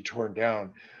about to be torn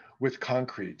down with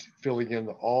concrete, filling in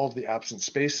all the absent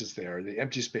spaces there, the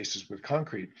empty spaces with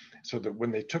concrete, so that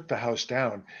when they took the house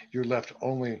down, you're left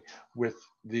only with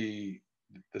the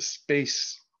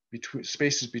spaces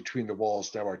between the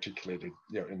walls now articulated,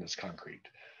 in this concrete.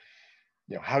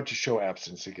 How to show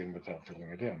absence again without filling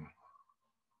it in.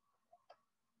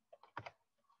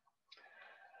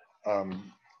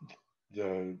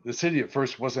 The city at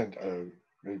first wasn't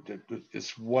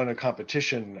it's won a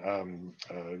competition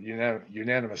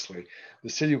unanimously. The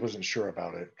city wasn't sure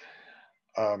about it,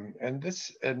 and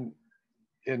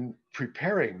in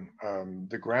preparing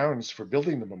the grounds for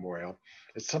building the memorial,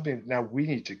 it's something that now we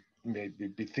need to maybe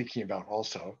be thinking about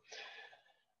also.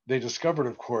 They discovered,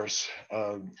 of course,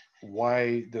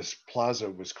 why this plaza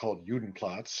was called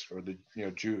Judenplatz, or the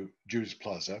Jews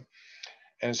Plaza,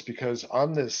 and it's because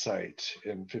on this site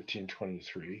in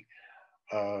 1523,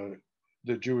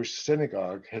 the Jewish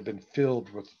synagogue had been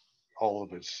filled with all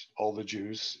the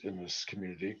Jews in this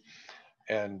community,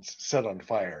 and set on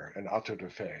fire, and auto da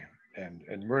fe,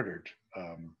 and murdered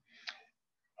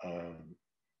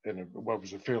in what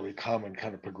was a fairly common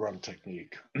kind of pogrom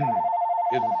technique in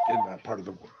that part of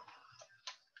the world.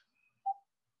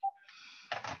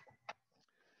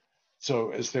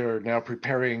 So as they're now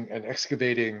preparing and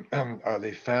excavating,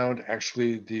 they found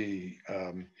actually the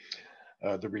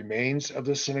remains of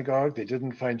the synagogue. They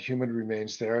didn't find human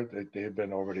remains there. They had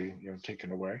been already,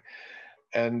 taken away.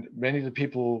 And many of the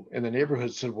people in the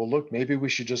neighborhood said, well, look, maybe we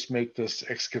should just make this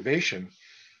excavation,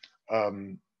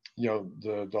 the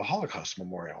Holocaust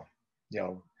memorial,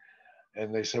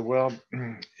 And they said, well,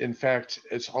 in fact,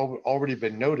 it's already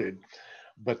been noted,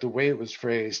 but the way it was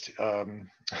phrased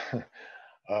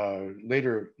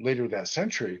later that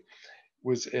century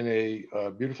was in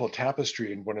a beautiful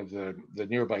tapestry in one of the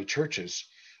nearby churches,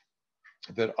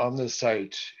 that on the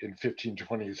site in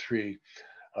 1523,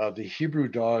 the Hebrew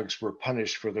dogs were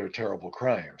punished for their terrible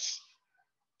crimes.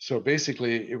 So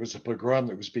basically, it was a pogrom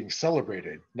that was being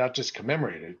celebrated, not just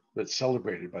commemorated, but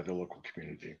celebrated by the local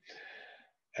community.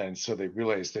 And so they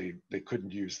realized they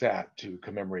couldn't use that to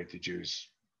commemorate the Jews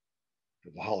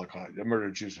of the Holocaust, the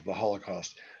murdered Jews of the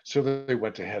Holocaust. So they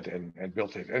went ahead and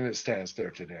built it, and it stands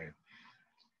there today.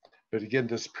 But again,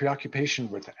 this preoccupation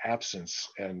with absence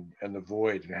and the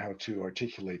void and how to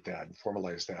articulate that and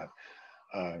formalize that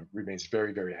remains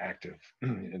very, very active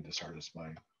in this artist's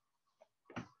mind.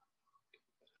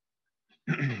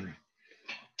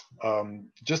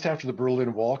 Just after the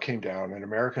Berlin Wall came down, an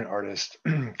American artist,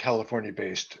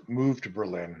 California-based, moved to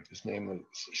Berlin. His name was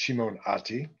Shimon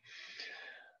Atti.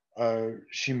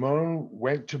 Shimon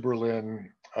went to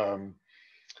Berlin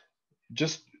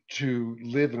just to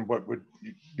live in what would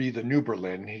be the new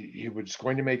Berlin. He was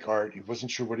going to make art. He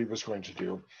wasn't sure what he was going to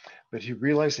do, but he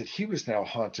realized that he was now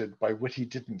haunted by what he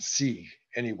didn't see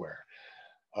anywhere.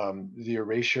 The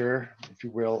erasure, if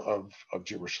you will, of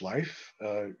Jewish life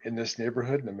in this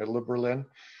neighborhood in the middle of Berlin.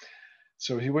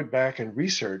 So he went back and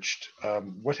researched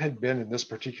what had been in this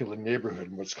particular neighborhood,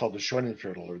 in what's called the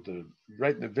Schönenviertel, or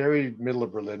right in the very middle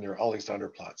of Berlin near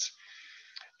Alexanderplatz.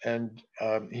 And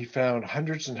he found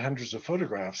hundreds and hundreds of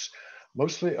photographs,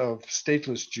 mostly of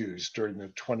stateless Jews during the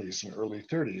 20s and early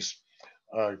 30s,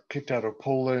 kicked out of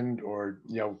Poland or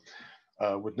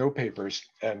with no papers,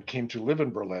 and came to live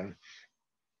in Berlin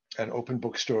and opened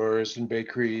bookstores and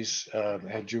bakeries,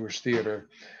 had Jewish theater,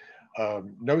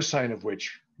 no sign of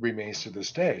which remains to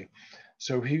this day.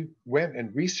 So he went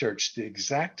and researched the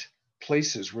exact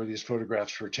places where these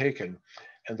photographs were taken,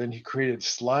 and then he created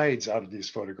slides out of these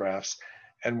photographs,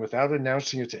 and without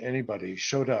announcing it to anybody,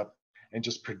 showed up and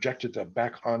just projected them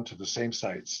back onto the same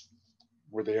sites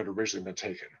where they had originally been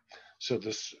taken. So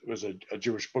this was a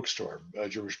Jewish bookstore, a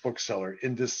Jewish bookseller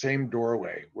in this same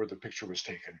doorway where the picture was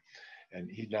taken. And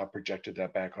he now projected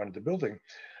that back onto the building,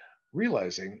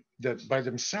 realizing that by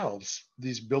themselves,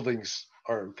 these buildings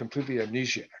are completely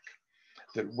amnesiac,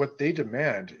 that what they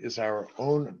demand is our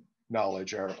own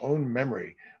knowledge, our own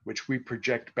memory, which we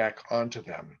project back onto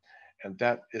them. And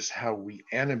that is how we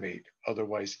animate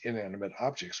otherwise inanimate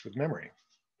objects with memory.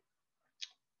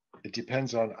 It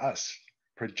depends on us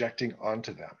projecting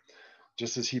onto them,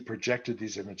 just as he projected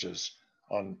these images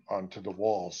onto the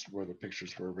walls where the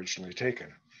pictures were originally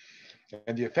taken.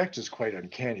 And the effect is quite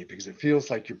uncanny because it feels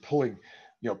like you're pulling,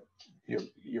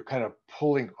 you're kind of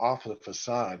pulling off the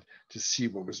facade to see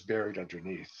what was buried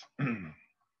underneath.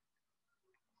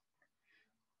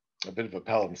 A bit of a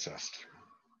palimpsest.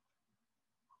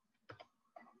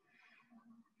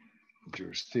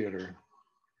 Jewish theater,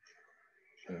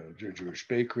 Jewish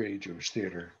bakery, Jewish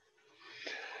theater.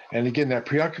 And again, that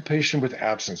preoccupation with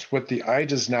absence, what the eye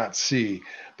does not see,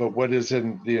 but what is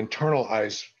in the internal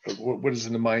eyes, what is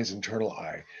in the mind's internal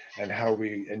eye, and how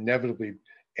we inevitably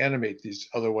animate these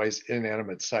otherwise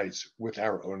inanimate sites with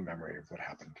our own memory of what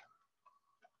happened.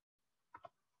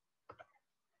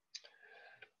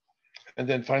 And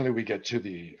then finally, we get to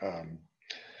the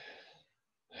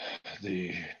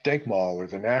Denkmal, or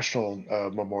the National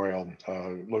Memorial,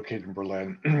 located in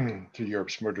Berlin to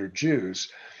Europe's murdered Jews.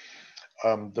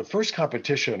 The first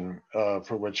competition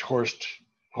for which Horst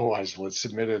Hoheisel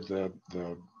submitted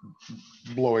the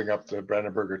blowing up the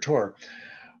Brandenburger Tor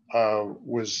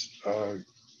was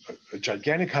a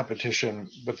gigantic competition,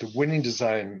 but the winning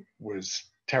design was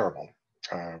terrible.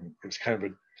 It was kind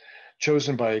of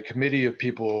chosen by a committee of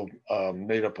people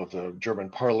made up of the German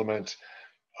parliament,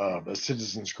 a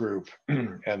citizens group,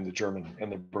 and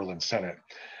the Berlin Senate.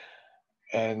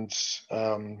 And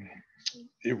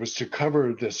it was to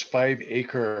cover this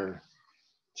 5-acre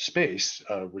space,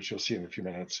 which you'll see in a few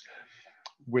minutes,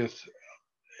 with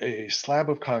a slab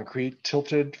of concrete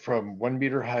tilted from 1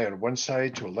 meter high on one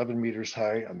side to 11 meters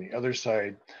high on the other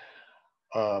side,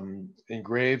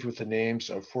 engraved with the names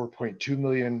of 4.2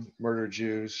 million murdered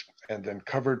Jews, and then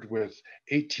covered with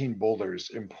 18 boulders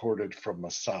imported from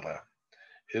Masada,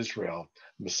 Israel.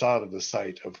 Masada, the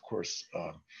site, of course,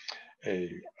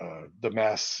 the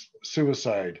mass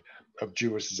suicide of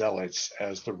Jewish zealots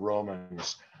as the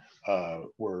Romans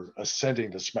were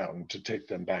ascending this mountain to take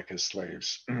them back as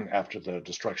slaves after the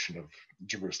destruction of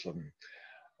Jerusalem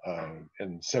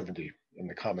in 70, in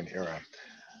the Common Era.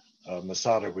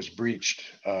 Masada was breached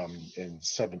in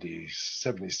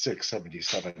 76,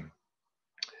 77,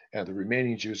 and the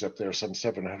remaining Jews up there, some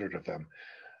 700 of them,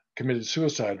 committed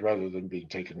suicide rather than being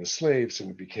taken as slaves,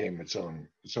 and it became its own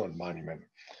monument,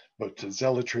 both to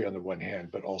zealotry on the one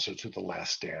hand, but also to the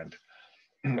last stand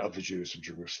of the Jews in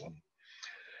Jerusalem.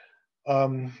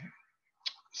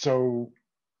 So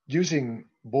using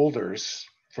boulders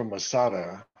from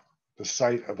Masada, the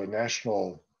site of a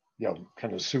national,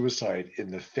 kind of suicide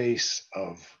in the face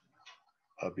of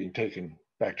being taken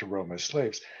back to Rome as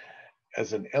slaves,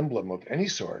 as an emblem of any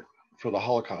sort for the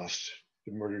Holocaust,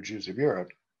 the murdered Jews of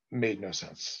Europe, made no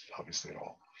sense, obviously, at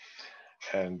all.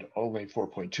 And only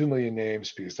 4.2 million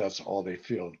names, because that's all they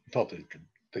felt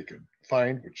they could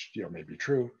find, which may be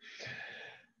true.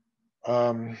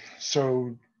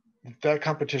 So that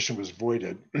competition was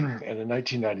voided, and in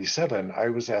 1997, I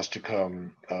was asked to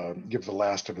come give the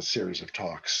last of a series of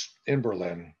talks in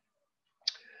Berlin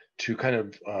to kind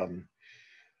of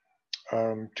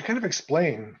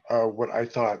explain what I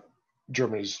thought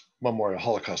Germany's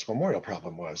Holocaust memorial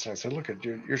problem was. And I said, look,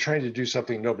 you're trying to do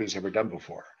something nobody's ever done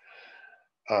before.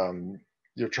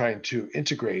 You're trying to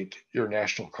integrate your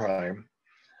national crime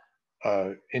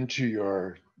into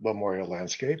your memorial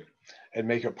landscape and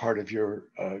make it part of your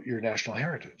national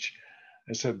heritage.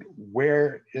 I said,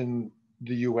 where in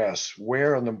the US,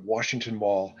 where on the Washington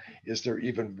Mall is there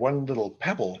even one little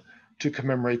pebble to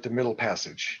commemorate the Middle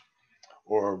Passage,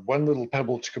 or one little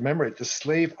pebble to commemorate the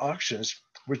slave auctions,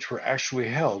 which were actually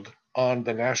held on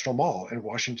the National Mall in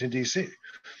Washington, D.C.?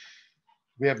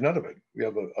 We have none of it. We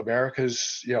have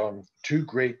America's, two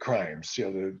great crimes,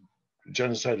 the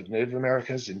genocide of Native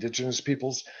Americans, indigenous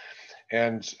peoples,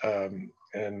 and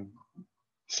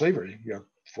slavery,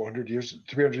 400 years,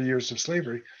 300 years of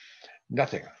slavery,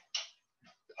 nothing,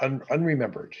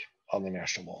 unremembered on the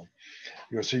National Mall.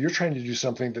 So you're trying to do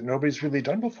something that nobody's really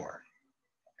done before.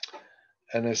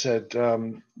 And I said,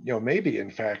 maybe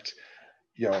in fact,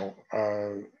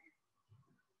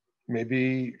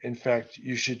 maybe in fact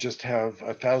you should just have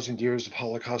 1,000 years of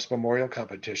Holocaust memorial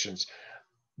competitions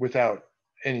without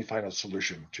any final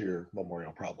solution to your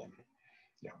memorial problem,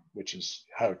 which is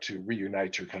how to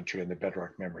reunite your country in the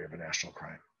bedrock memory of a national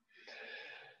crime.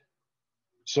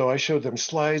 So I showed them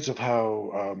slides of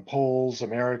how Poles,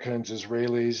 Americans,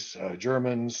 Israelis,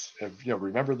 Germans have,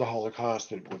 remembered the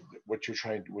Holocaust, what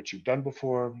you've done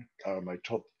before. I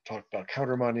talked about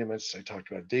counter monuments. I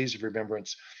talked about days of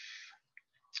remembrance,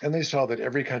 and they saw that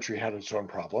every country had its own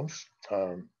problems,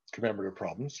 commemorative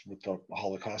problems with the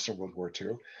Holocaust and World War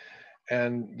II,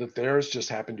 and that theirs just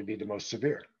happened to be the most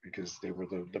severe because they were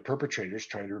the perpetrators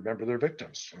trying to remember their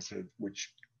victims. I said,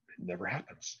 which never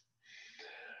happens.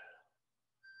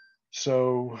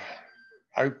 So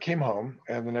I came home,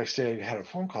 and the next day I had a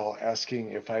phone call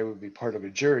asking if I would be part of a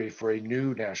jury for a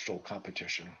new national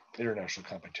competition, international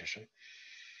competition.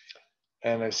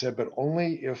 And I said, but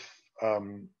only if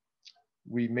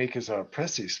we make as a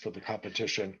precis for the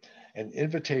competition an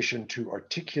invitation to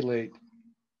articulate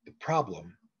the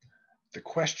problem, the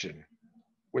question,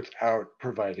 without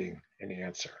providing an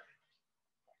answer.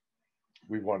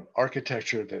 We want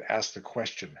architecture that asks the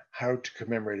question, how to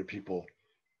commemorate a people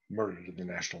murdered in the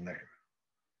national name,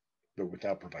 but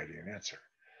without providing an answer.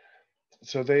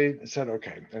 So they said,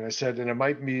 okay. And I said, and it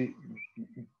might be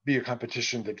a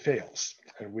competition that fails,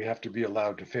 and we have to be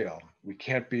allowed to fail. We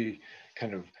can't be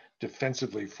kind of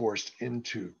defensively forced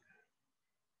into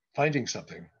finding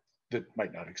something that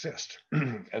might not exist.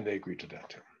 And they agreed to that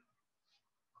too.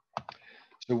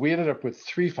 So we ended up with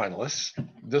 3 finalists,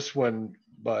 this one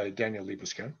by Daniel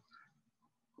Libeskind,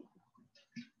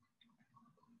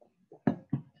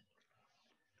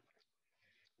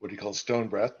 what he calls Stone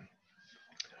Breath.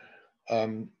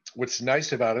 What's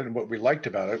nice about it and what we liked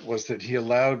about it was that he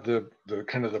allowed the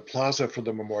kind of the plaza for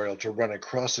the memorial to run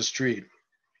across the street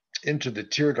into the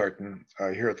Tiergarten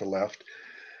here at the left,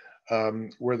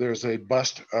 where there's a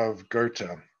bust of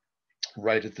Goethe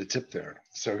right at the tip there.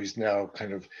 So he's now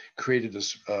kind of created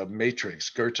this matrix.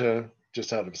 Goethe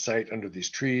just out of sight under these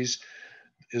trees,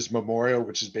 his memorial,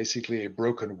 which is basically a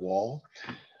broken wall,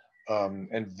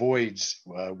 and voids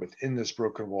within this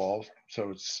broken wall.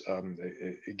 So it's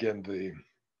again the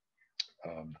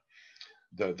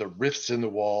rifts in the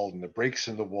wall and the breaks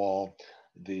in the wall,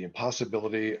 the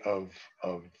impossibility of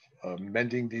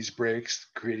mending these breaks,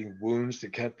 creating wounds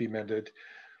that can't be mended,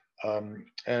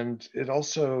 and it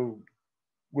also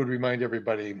would remind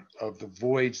everybody of the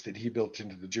voids that he built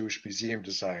into the Jewish Museum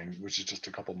design, which is just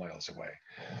a couple miles away.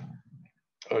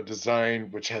 A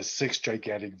design which has 6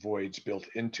 gigantic voids built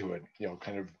into it,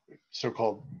 kind of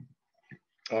so-called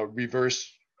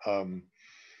reverse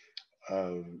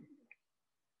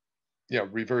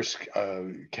reverse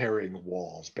carrying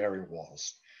walls, bearing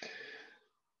walls.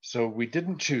 So we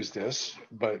didn't choose this,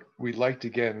 but we liked,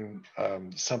 again,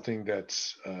 something that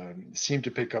seemed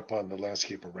to pick up on the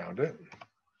landscape around it.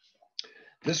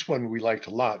 This one we liked a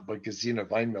lot by Gesine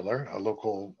Weinmiller, a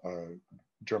local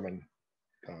German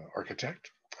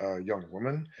architect, a young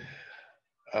woman.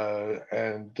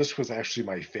 And this was actually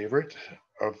my favorite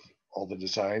of all the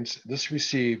designs. This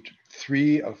received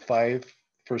 3 of 5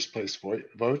 first place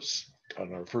votes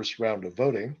on our first round of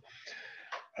voting.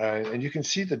 And you can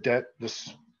see the debt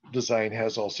this design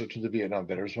has also to the Vietnam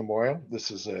Veterans Memorial.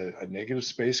 This is a negative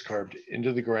space carved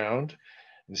into the ground.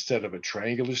 Instead of a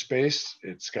triangular space,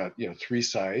 it's got 3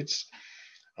 sides.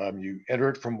 You enter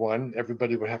it from one.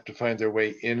 Everybody would have to find their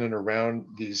way in and around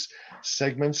these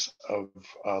segments of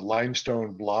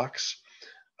limestone blocks.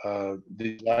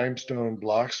 The limestone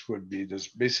blocks would be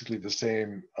basically the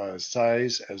same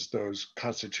size as those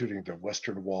constituting the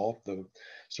Western Wall, the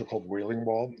so-called Wailing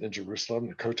Wall in Jerusalem,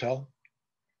 the Kotel.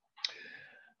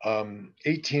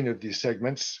 18 of these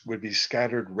segments would be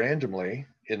scattered randomly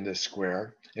in this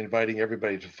square, inviting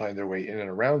everybody to find their way in and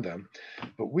around them.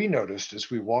 But we noticed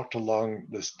as we walked along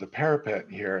the parapet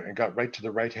here and got right to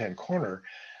the right-hand corner,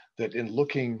 that in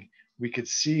looking, we could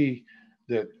see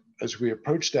that as we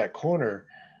approached that corner,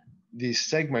 these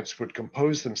segments would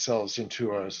compose themselves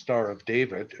into a Star of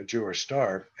David, a Jewish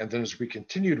star, and then as we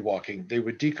continued walking, they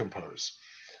would decompose.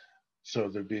 So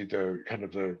there'd be the kind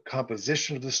of the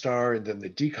composition of the star and then the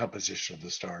decomposition of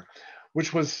the star,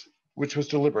 which was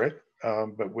deliberate,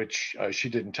 but which she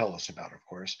didn't tell us about, of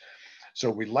course.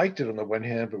 So we liked it on the one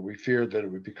hand, but we feared that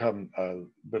it would become a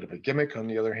bit of a gimmick on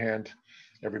the other hand.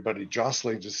 Everybody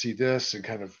jostling to see this, and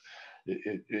kind of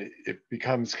it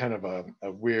becomes kind of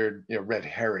a weird red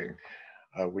herring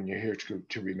when you're here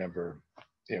to remember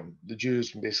the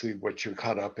Jews. And basically what you're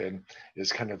caught up in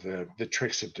is kind of the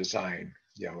tricks of design,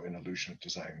 an illusion of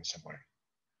design in some way.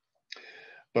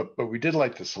 But we did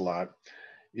like this a lot.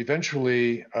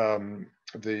 Eventually,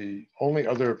 the only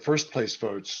other first place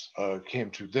votes came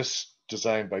to this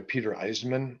design by Peter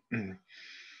Eisenman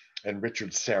and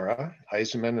Richard Serra.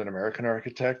 Eisenman, an American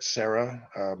architect; Serra,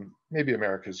 maybe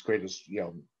America's greatest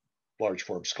large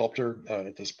form sculptor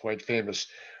at this point, famous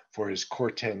for his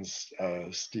Cortens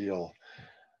steel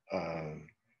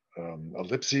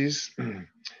ellipses,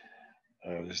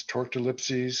 his torqued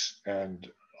ellipses, and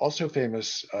also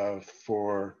famous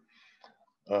for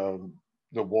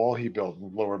the wall he built in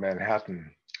Lower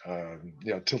Manhattan,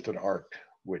 Tilted Arc,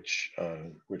 which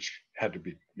had to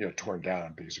be torn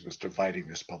down because it was dividing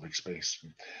this public space.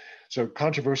 So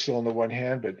controversial on the one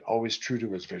hand, but always true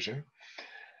to his vision.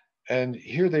 And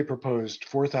here they proposed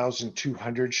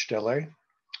 4,200 stelae,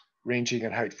 ranging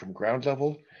in height from ground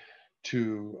level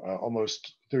to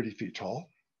almost 30 feet tall.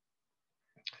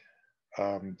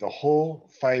 The whole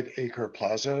 5-acre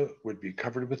plaza would be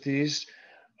covered with these.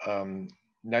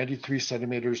 93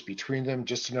 centimeters between them,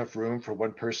 just enough room for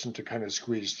one person to kind of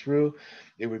squeeze through.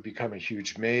 It would become a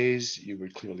huge maze. You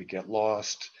would clearly get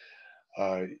lost.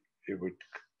 It would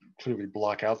clearly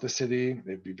block out the city.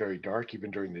 It'd be very dark even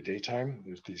during the daytime.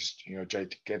 There's these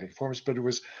gigantic forms, but it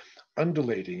was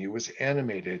undulating. It was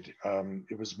animated.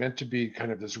 It was meant to be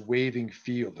kind of this waving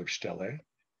field of stelae.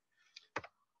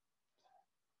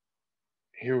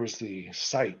 Here was the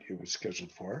site it was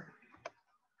scheduled for.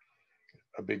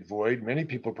 A big void. Many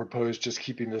people proposed just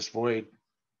keeping this void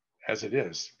as it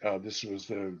is. This was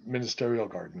the ministerial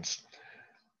gardens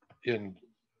in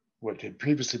what had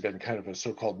previously been kind of a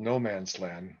so-called no man's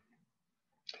land,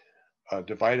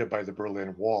 divided by the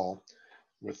Berlin Wall,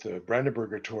 with the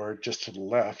Brandenburger Tor just to the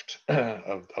left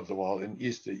of the wall in the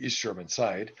East German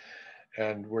side.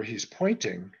 And where he's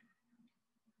pointing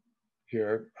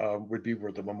here would be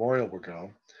where the memorial would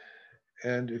go.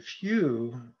 And if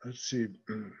you, let's see,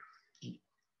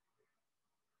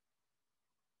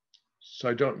 so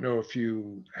I don't know if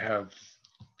you have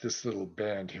this little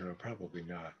band here, probably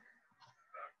not.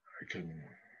 I can.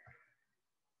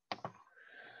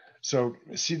 So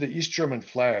see the East German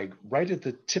flag, right at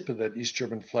the tip of that East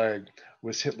German flag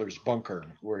was Hitler's bunker,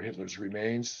 where Hitler's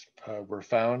remains were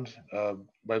found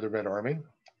by the Red Army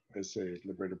as they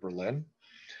liberated Berlin.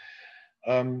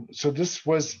 So this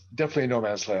was definitely no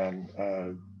man's land.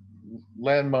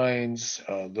 Landmines,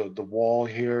 the wall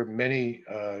here, many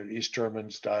East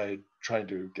Germans died trying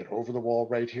to get over the wall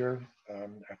right here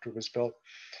after it was built.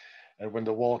 And when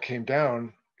the wall came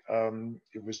down,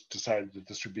 it was decided that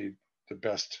this would be the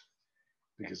best,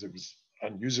 because it was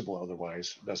unusable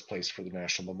otherwise, best place for the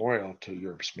National Memorial to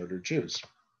Europe's murdered Jews.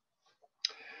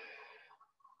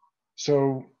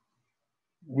 So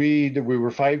we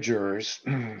were 5 jurors.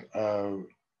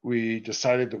 We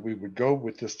decided that we would go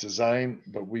with this design,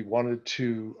 but we wanted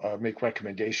to make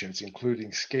recommendations,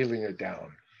 including scaling it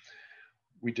down.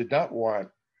 We did not want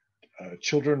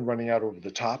children running out over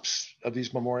the tops of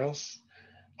these memorials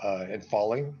and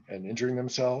falling and injuring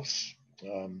themselves.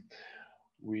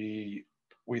 We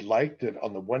liked that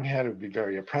on the one hand, it would be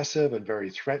very oppressive and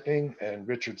very threatening. And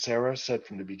Richard Serra said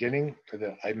from the beginning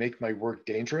that I make my work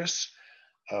dangerous.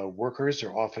 Workers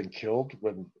are often killed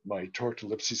when my torque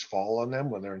ellipses fall on them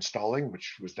when they're installing,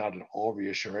 which was not at all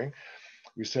reassuring.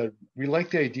 We said, we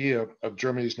like the idea of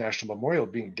Germany's National Memorial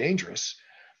being dangerous,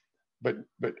 but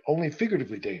only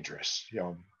figuratively dangerous,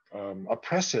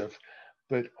 oppressive,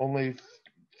 but only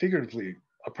figuratively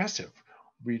oppressive.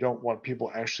 We don't want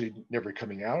people actually never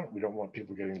coming out. We don't want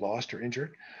people getting lost or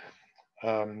injured.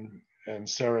 And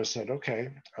Serra said, okay.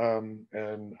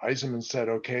 And Eisenman said,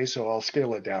 okay, so I'll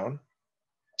scale it down.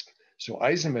 So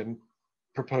Eisenman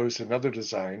proposed another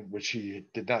design, which he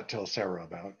did not tell Serra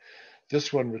about.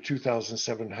 This one with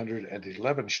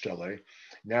 2,711 stele,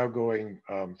 now going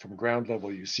from ground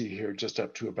level, you see here, just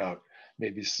up to about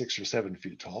maybe 6 or 7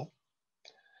 feet tall.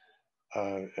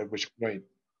 At which point,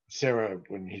 Serra,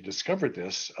 when he discovered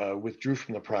this, withdrew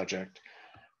from the project,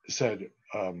 said,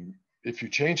 if you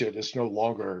change it, it's no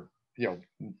longer,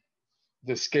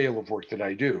 the scale of work that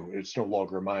I do, it's no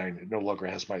longer mine. It no longer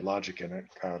has my logic in it.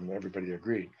 Everybody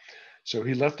agreed. So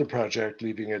he left the project,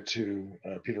 leaving it to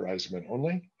Peter Eisenman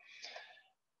only.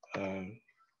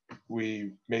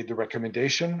 We made the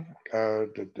recommendation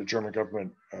that the German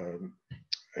government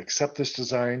accept this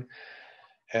design,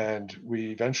 and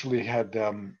we eventually had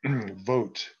them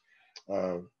vote,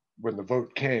 when the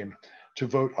vote came, to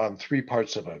vote on 3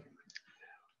 parts of it.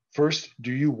 First,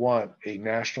 do you want a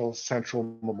national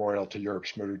central memorial to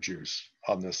Europe's murdered Jews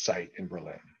on this site in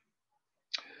Berlin?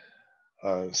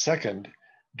 Second,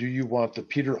 do you want the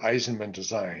Peter Eisenman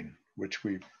design, which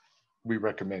we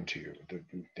recommend to you,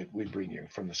 that we bring you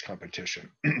from this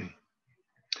competition?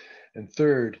 And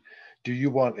third, do you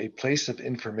want a place of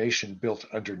information built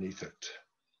underneath it,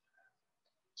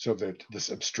 so that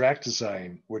this abstract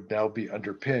design would now be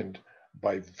underpinned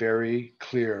by very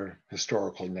clear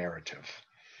historical narrative?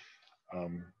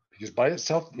 Because by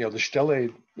itself, the stele,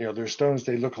 their stones,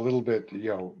 they look a little bit,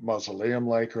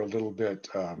 mausoleum-like, or a little bit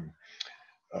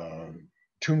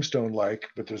tombstone-like,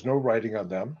 but there's no writing on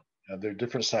them. They're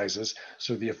different sizes.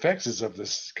 So the effects is of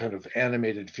this kind of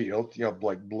animated field,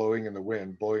 like blowing in the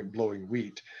wind, blowing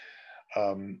wheat.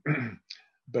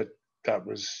 But that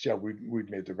was, we'd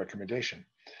made the recommendation.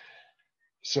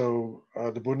 So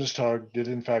the Bundestag did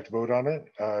in fact vote on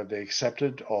it. They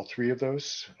accepted all 3 of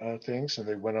those things, and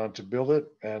they went on to build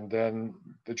it. And then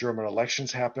the German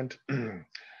elections happened,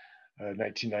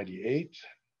 1998,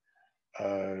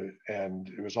 and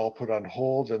it was all put on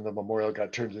hold, and the memorial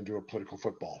got turned into a political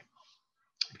football,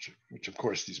 which of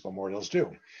course these memorials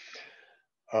do.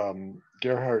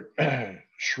 Gerhard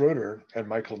Schroeder and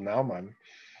Michael Naumann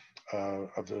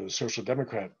of the Social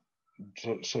Democratic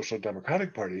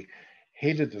Party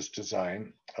hated this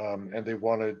design, and they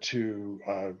wanted to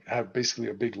have basically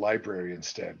a big library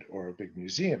instead, or a big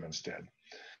museum instead.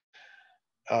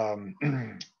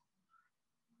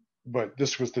 But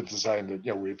this was the design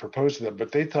that we proposed to them,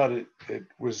 but they thought it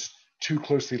was too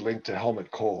closely linked to Helmut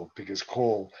Kohl, because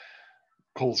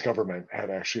Kohl's government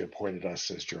had actually appointed us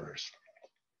as jurors.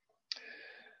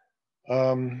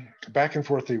 Back and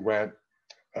forth they went.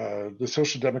 The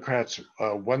Social Democrats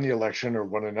won the election, or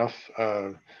won enough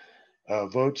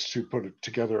votes to put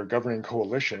together a governing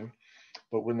coalition.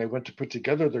 But when they went to put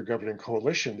together their governing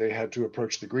coalition, they had to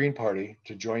approach the Green Party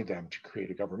to join them to create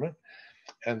a government.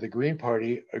 And the Green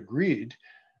Party agreed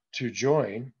to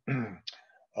join.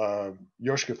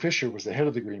 Joschka Fischer was the head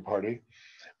of the Green Party,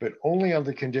 but only on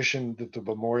the condition that the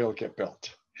memorial get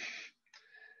built.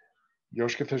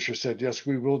 Joschka Fischer said, yes,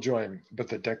 we will join, but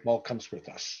the Denkmal comes with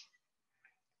us.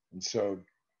 And so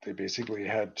they basically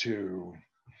had to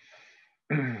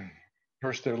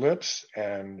purse their lips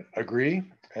and agree.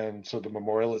 And so the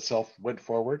memorial itself went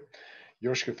forward.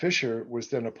 Joschka Fischer was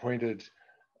then appointed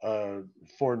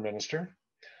foreign minister.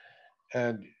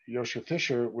 And Joschka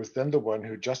Fischer was then the one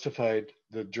who justified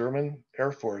the German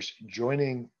Air Force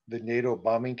joining the NATO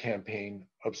bombing campaign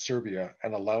of Serbia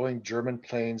and allowing German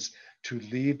planes to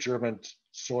leave German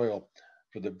soil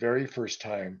for the very first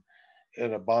time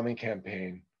in a bombing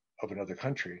campaign of another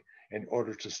country in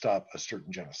order to stop a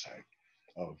certain genocide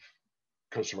of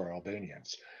Kosovar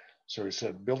Albanians. So he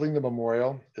said, building the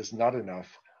memorial is not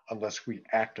enough unless we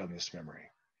act on this memory.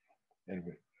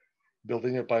 And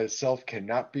building it by itself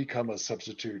cannot become a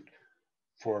substitute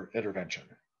for intervention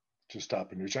to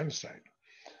stop a new genocide.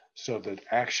 So that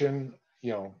action,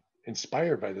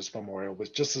 inspired by this memorial was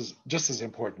just as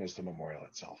important as the memorial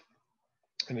itself.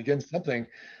 And again, something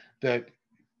that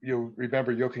you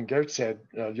remember Jochen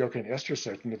Esther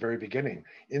said in the very beginning,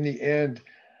 in the end,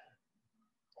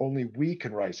 only we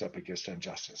can rise up against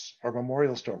injustice. Our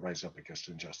memorials don't rise up against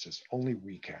injustice, only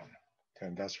we can.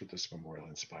 And that's what this memorial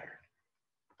inspired.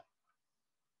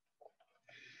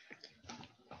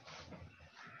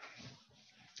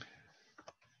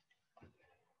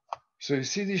 So you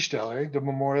see these stelae, the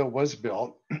memorial was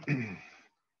built.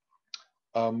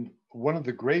 One of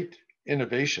the great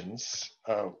innovations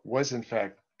was, in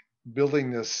fact,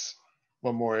 building this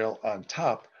memorial on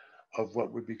top of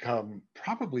what would become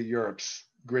probably Europe's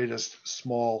greatest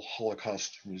small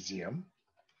Holocaust museum,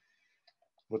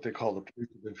 what they call the Police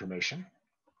of Information.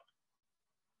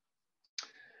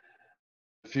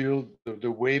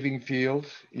 The waving field,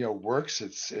 works.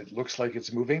 It looks like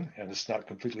it's moving, and it's not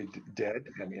completely dead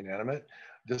and inanimate.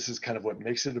 This is kind of what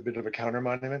makes it a bit of a counter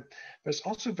monument, but it's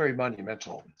also very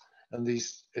monumental. And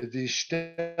these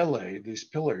stelae, these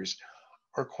pillars,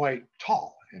 are quite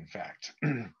tall. In fact,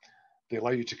 they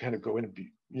allow you to kind of go in and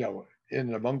be, in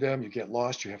and among them. You get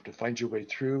lost. You have to find your way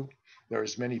through. There are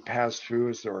as many paths through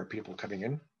as there are people coming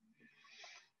in.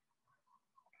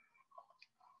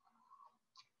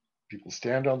 People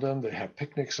stand on them, they have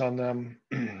picnics on them,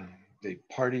 they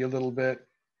party a little bit.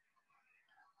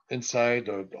 Inside,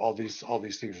 all these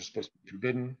things are supposed to be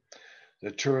forbidden.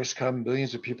 The tourists come,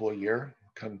 millions of people a year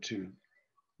come to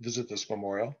visit this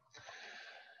memorial.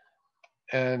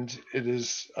 And it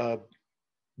is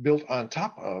built on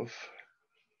top of,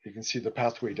 you can see the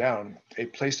pathway down, a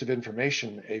place of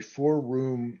information, a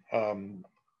 4-room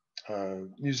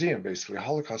museum, basically, a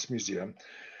Holocaust museum,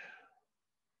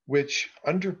 which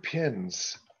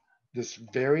underpins this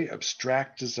very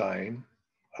abstract design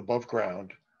above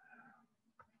ground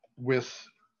with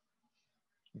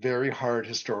very hard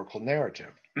historical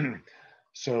narrative.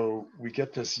 So we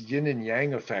get this yin and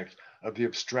yang effect of the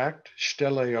abstract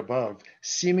stele above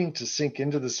seeming to sink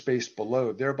into the space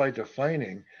below, thereby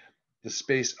defining the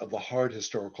space of the hard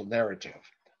historical narrative.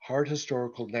 Hard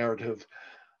historical narrative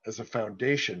as a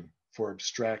foundation for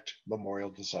abstract memorial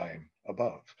design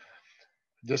above.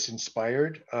 This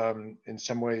inspired, in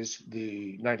some ways,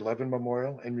 the 9/11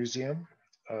 Memorial and Museum.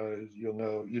 You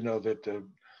know that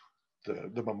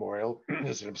the memorial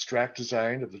is an abstract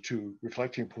design of the two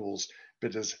reflecting pools,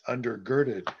 but is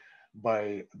undergirded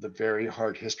by the very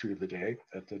hard history of the day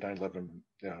at the 9/11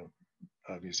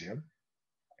 Museum.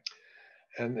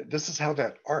 And this is how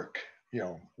that arc,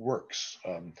 works.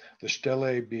 The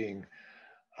stele being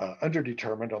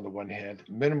underdetermined on the one hand,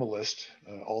 minimalist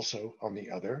also on the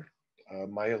other.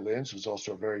 Maya Lin's was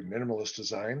also a very minimalist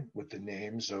design with the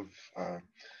names of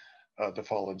the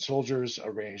fallen soldiers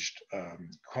arranged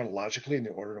chronologically in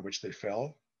the order in which they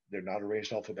fell. They're not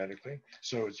arranged alphabetically.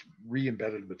 So it's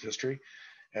re-embedded with history.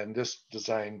 And this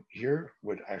design here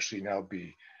would actually now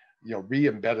be,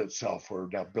 re-embed itself or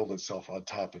now build itself on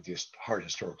top of this hard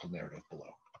historical narrative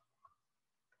below.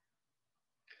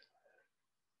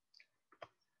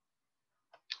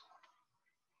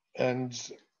 And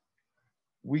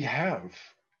we have,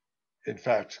 in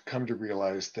fact, come to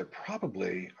realize that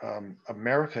probably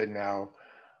America now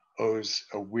owes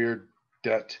a weird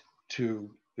debt to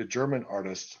the German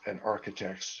artists and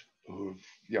architects who've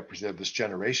presented this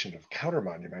generation of counter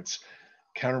monuments,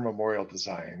 counter memorial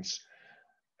designs,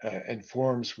 and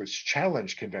forms which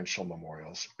challenge conventional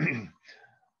memorials.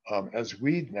 As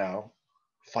we now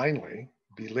finally,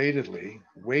 belatedly,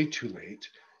 way too late,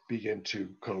 begin to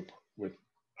cope with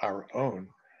our own,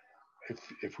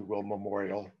 if we will,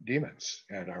 memorial demons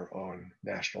and our own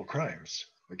national crimes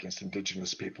against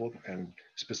Indigenous people, and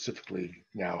specifically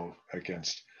now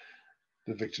against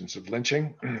the victims of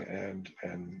lynching and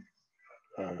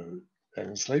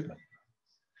enslavement.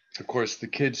 Of course, the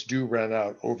kids do run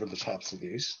out over the tops of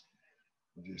these,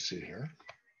 as you see here.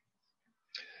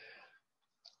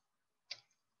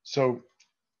 So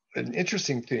an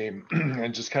interesting theme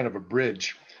and just kind of a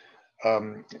bridge.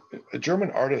 A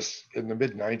German artist in the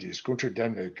mid-90s, Gunter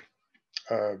Demnig,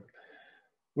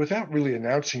 without really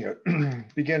announcing it,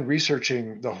 began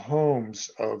researching the homes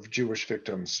of Jewish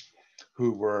victims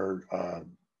who were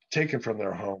taken from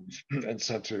their homes and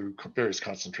sent to various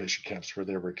concentration camps where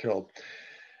they were killed.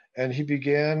 And he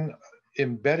began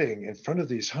embedding in front of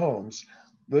these homes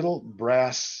little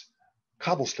brass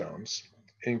cobblestones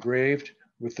engraved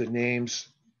with the names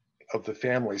of the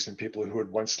families and people who had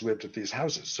once lived at these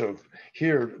houses. So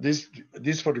here,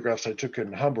 these photographs I took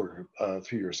in Hamburg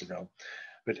 3 years ago.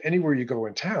 But anywhere you go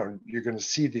in town, you're going to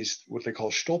see these, what they call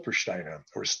Stolpersteine,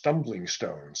 or stumbling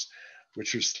stones,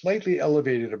 which are slightly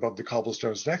elevated above the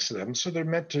cobblestones next to them. So they're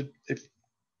meant to, if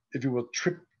you will,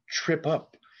 trip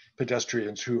up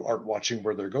pedestrians who aren't watching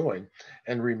where they're going,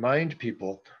 and remind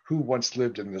people who once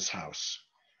lived in this house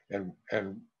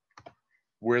and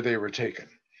where they were taken.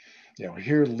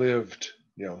 Here lived,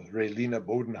 Relina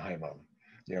Bodenheimer,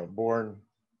 born,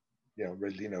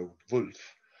 Relina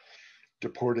Wulff,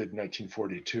 deported in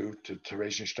 1942 to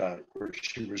Theresienstadt, where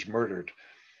she was murdered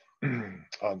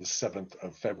on the 7th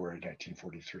of February,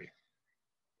 1943.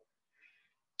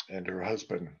 And her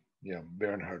husband,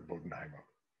 Bernhard Bodenheimer,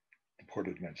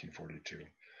 deported in 1942,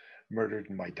 murdered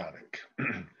in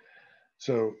Majdanek.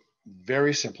 So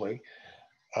very simply,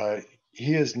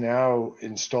 he has now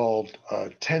installed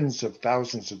tens of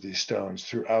thousands of these stones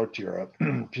throughout Europe.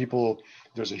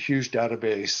 There's a huge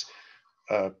database.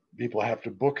 People have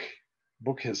to book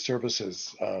his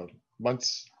services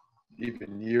months,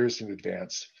 even years in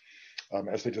advance,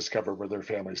 as they discover where their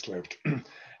families lived.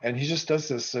 And he just does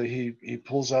this. So he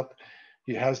pulls up,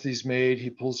 he has these made,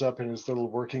 he pulls up in his little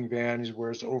working van, he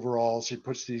wears overalls, he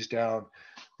puts these down,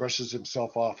 brushes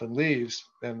himself off and leaves,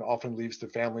 and often leaves the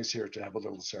families here to have a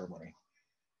little ceremony.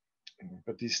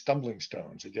 But these stumbling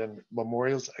stones, again,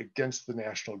 memorials against the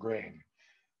national grain,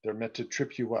 they're meant to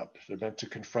trip you up. They're meant to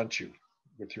confront you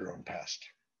with your own past.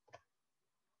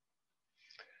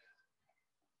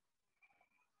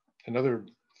 Another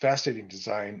fascinating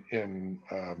design in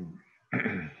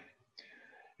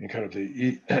kind of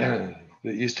the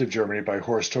east of Germany by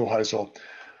Horst Hoheisel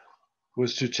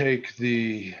was to take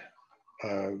the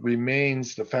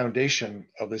remains, the foundation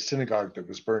of the synagogue that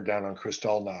was burned down on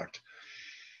Kristallnacht,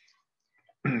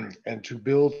 and to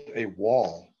build a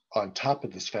wall on top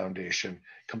of this foundation,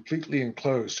 completely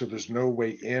enclosed, so there's no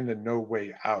way in and no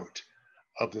way out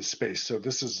of this space. So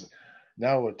this is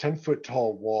now a 10-foot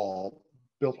tall wall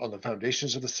built on the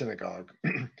foundations of the synagogue,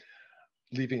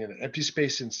 leaving an empty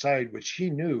space inside, which he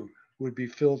knew would be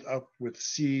filled up with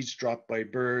seeds dropped by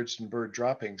birds and bird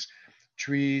droppings,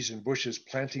 trees and bushes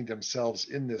planting themselves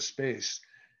in this space,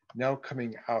 now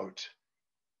coming out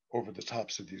over the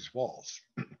tops of these walls.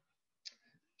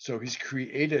 So he's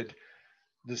created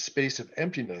this space of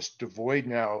emptiness, devoid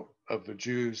now of the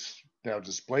Jews now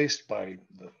displaced by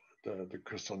the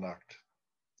Kristallnacht,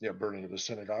 burning of the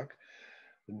synagogue,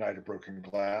 the night of broken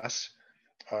glass,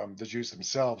 the Jews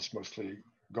themselves mostly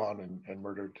gone and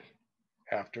murdered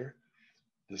after.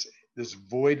 This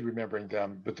void remembering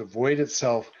them, but the void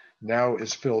itself now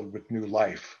is filled with new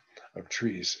life of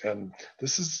trees. And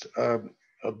this is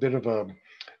a bit of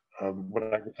what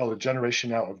I would call a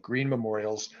generation now of green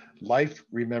memorials, life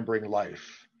remembering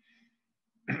life.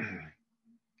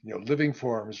 Living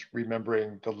forms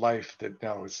remembering the life that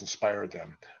now has inspired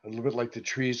them. A little bit like the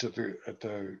trees at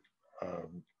the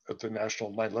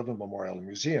National 9/11 Memorial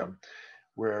Museum,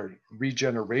 where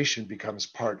regeneration becomes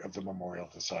part of the memorial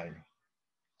design.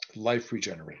 Life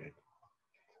regenerated.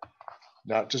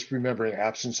 Not just remembering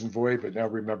absence and void, but now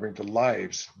remembering the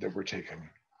lives that were taken.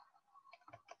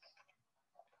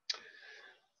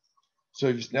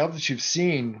 So now that you've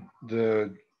seen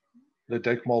the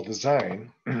Denkmal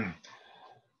design,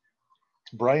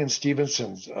 Brian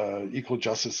Stevenson's Equal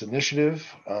Justice Initiative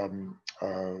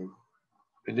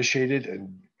initiated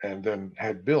and then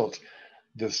had built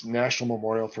this National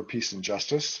Memorial for Peace and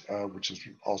Justice, which is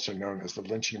also known as the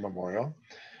Lynching Memorial,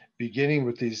 beginning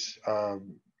with these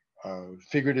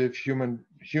figurative,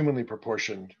 humanly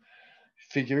proportioned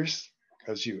figures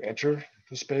as you enter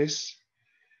the space.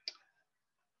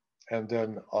 And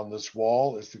then on this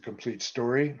wall is the complete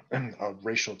story of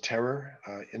racial terror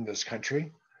in this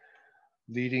country,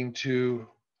 leading to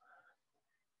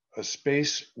a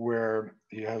space where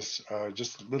he has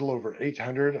just a little over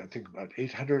 800, I think about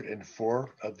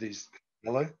 804 of these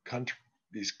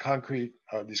concrete,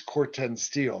 these Corten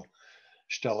steel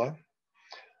stela,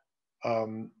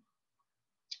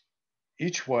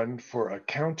 each one for a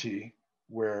county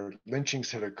where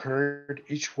lynchings had occurred,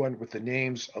 each one with the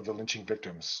names of the lynching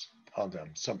victims on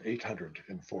them, some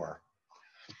 804.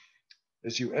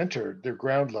 As you enter, they're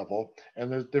ground level,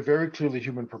 and they're very clearly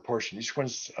human proportion. Each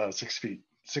one's 6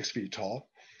 feet tall.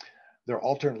 They're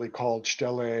alternately called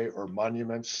stelae or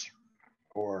monuments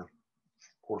or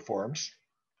forms,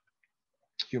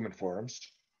 human forms.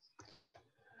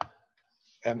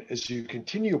 And as you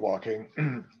continue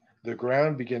walking, the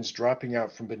ground begins dropping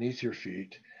out from beneath your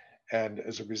feet. And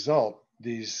as a result,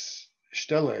 these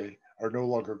stelae are no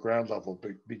longer ground level,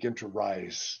 but begin to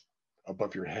rise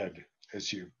above your head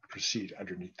as you proceed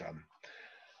underneath them.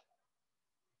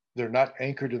 They're not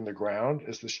anchored in the ground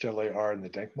as the stelae are in the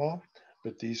Denkmal,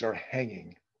 but these are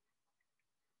hanging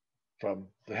from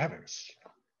the heavens.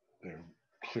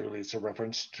 Clearly, it's a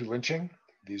reference to lynching.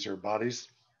 These are bodies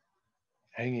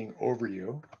hanging over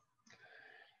you,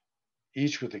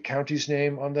 each with the county's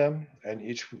name on them, and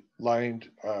each lined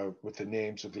with the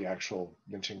names of the actual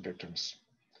lynching victims.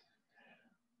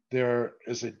 There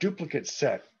is a duplicate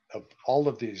set of all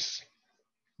of these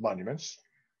monuments,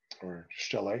 or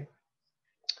stelae,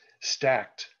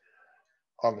 stacked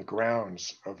on the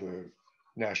grounds of the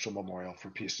National Memorial for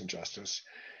Peace and Justice.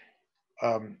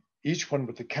 Each one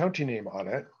with the county name on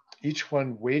it, each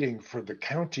one waiting for the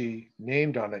county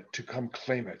named on it to come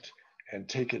claim it and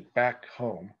take it back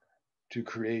home to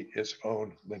create its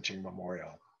own lynching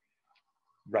memorial,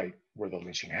 right where the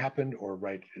lynching happened, or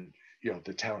right,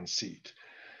 the town seat.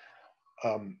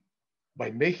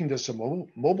 By making this a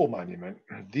mobile monument,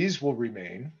 these will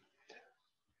remain,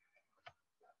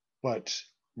 but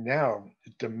now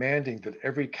demanding that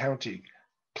every county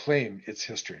claim its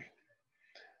history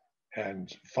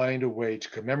and find a way to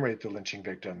commemorate the lynching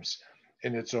victims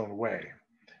in its own way.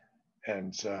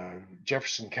 And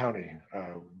Jefferson County,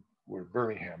 where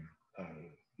Birmingham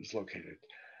is located,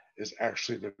 is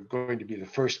actually going to be the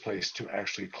first place to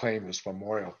actually claim this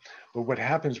memorial. But what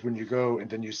happens when you go and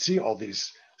then you see all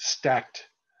these stacked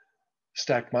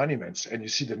monuments and you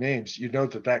see the names, you know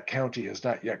that that county has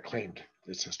not yet claimed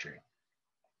its history.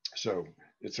 So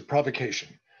it's a provocation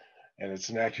and it's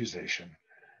an accusation.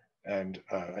 And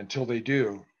until they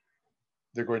do,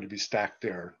 they're going to be stacked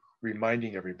there,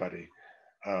 reminding everybody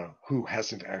who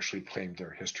hasn't actually claimed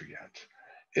their history yet.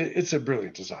 It's a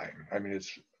brilliant design. I mean,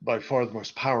 it's by far the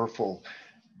most powerful,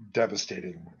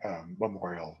 devastating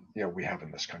memorial we have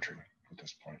in this country at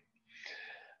this point.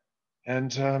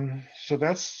 And so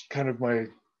that's kind of my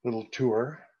little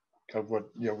tour of what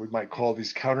we might call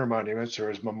these counter monuments, or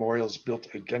as memorials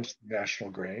built against the national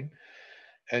grain.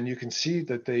 And you can see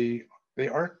that they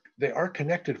are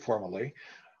connected formally.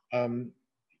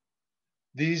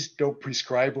 These don't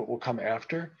prescribe what will come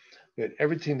after, but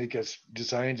everything that gets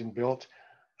designed and built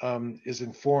is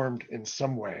informed in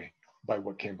some way by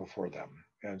what came before them.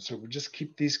 And so we just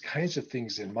keep these kinds of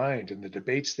things in mind, and the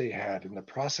debates they had and the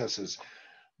processes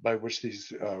by which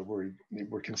these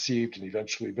were conceived and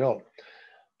eventually built,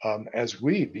 as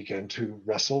we begin to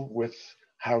wrestle with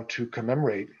how to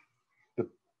commemorate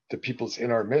the peoples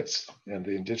in our midst and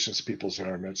the indigenous peoples in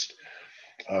our midst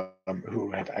who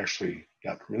have actually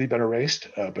not really been erased,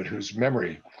 but whose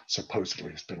memory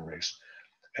supposedly has been erased.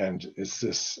 And is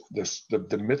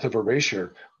the myth of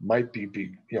erasure might be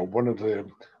one of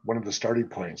the starting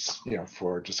points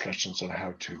for discussions on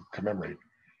how to commemorate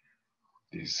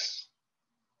these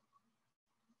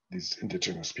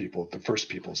indigenous people, the first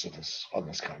peoples on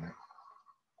this continent.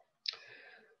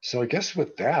 So I guess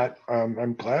with that,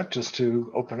 I'm glad just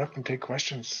to open up and take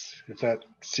questions, if that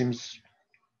seems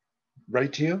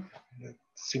right to you. That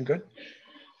seem good?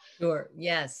 Sure.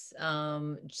 Yes.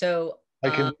 So I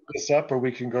can put this up, or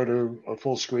we can go to a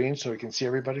full screen so we can see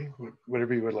everybody,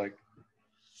 whatever you would like.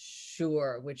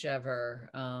 Sure,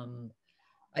 whichever.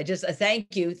 I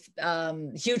thank you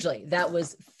hugely. That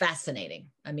was fascinating.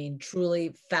 I mean,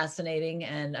 truly fascinating.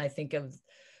 And I think of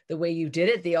the way you did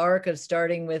it, the arc of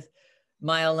starting with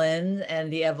Maya Lin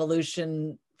and the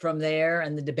evolution from there,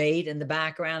 and the debate and the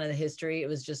background and the history. It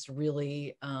was just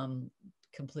really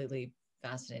completely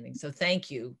fascinating. So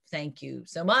thank you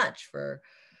so much for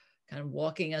kind of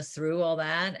walking us through all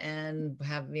that, and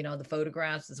have the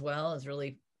photographs as well. Is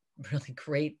really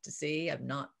great to see. I've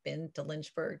not been to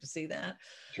Lynchburg to see that.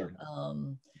 Sure.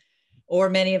 Or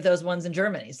many of those ones in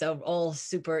Germany. So all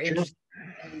super interesting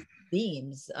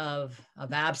themes of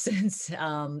absence.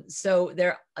 So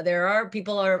there are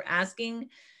people are asking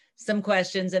some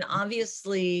questions, and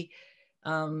obviously,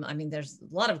 I mean, there's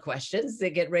a lot of questions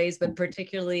that get raised, but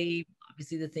particularly,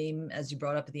 obviously, the theme, as you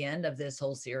brought up at the end of this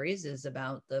whole series, is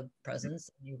about the presence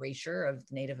and erasure of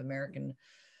Native American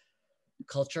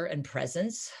culture and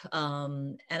presence.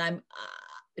 And I'm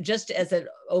just as an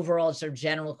overall sort of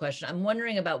general question, I'm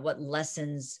wondering about what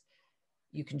lessons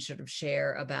you can sort of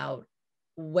share about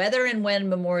whether and when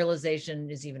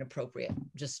memorialization is even appropriate,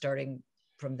 just starting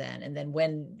from then. And then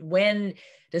when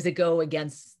does it go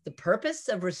against the purpose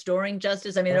of restoring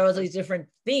justice? I mean, there are all these different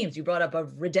themes you brought up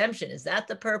of redemption. Is that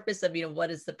the purpose of, what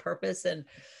is the purpose?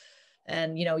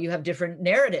 And you have different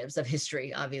narratives of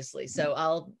history, obviously. So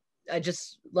I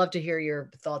just love to hear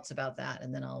your thoughts about that,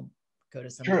 and then I'll go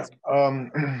to some. Sure.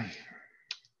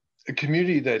 A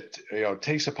community that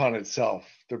takes upon itself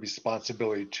the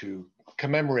responsibility to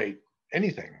commemorate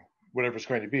anything, whatever it's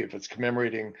going to be. If it's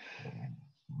commemorating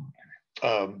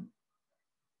um,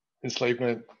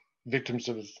 enslavement, victims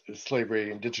of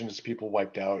slavery, indigenous people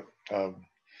wiped out uh,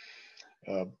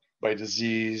 by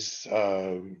disease,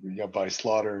 by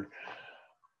slaughter.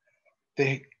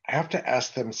 They have to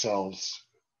ask themselves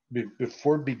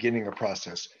before beginning a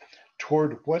process,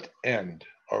 toward what end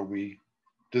are we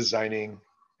designing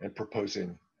and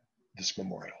proposing this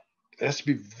memorial? It has to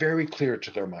be very clear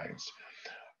to their minds.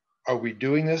 Are we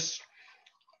doing this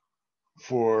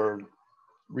for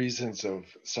reasons of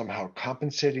somehow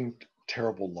compensating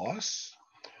terrible loss?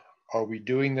 Are we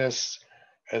doing this,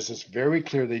 as it's very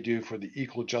clear they do, for the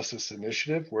Equal Justice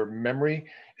Initiative, where memory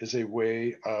is a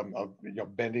way of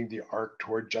bending the arc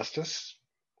toward justice?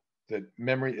 That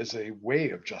memory is a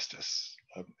way of justice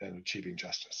and achieving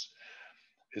justice.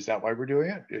 Is that why we're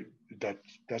doing it?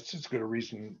 That's as good a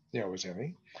reason as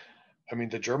any. I mean,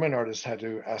 the German artists had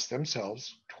to ask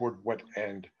themselves, toward what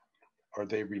end are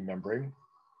they remembering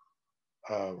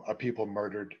a people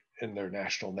murdered in their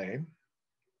national name?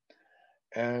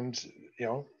 And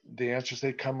the answers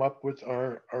they come up with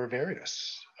are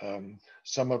various.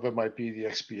 Some of it might be the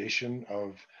expiation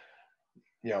of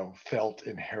felt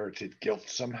inherited guilt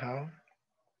somehow.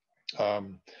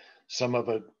 Some of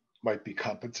it might be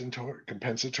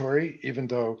compensatory, even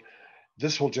though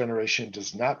this whole generation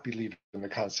does not believe in the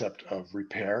concept of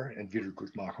repair and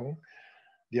Wiedergutmachung.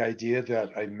 The idea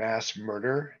that a mass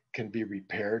murder can be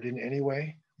repaired in any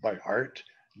way by art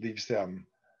leaves them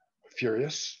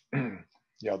furious.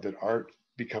 That art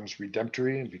becomes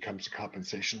redemptory and becomes a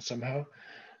compensation somehow.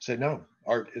 Say, no,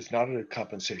 art is not a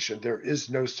compensation. There is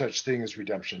no such thing as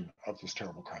redemption of this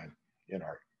terrible crime in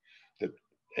art. That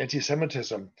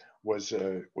anti-Semitism was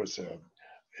a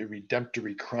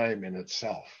redemptory crime in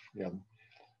itself.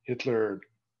 Hitler,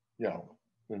 the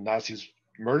Nazis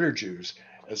murdered Jews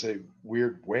as a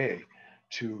weird way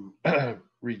to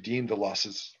redeem the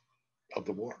losses of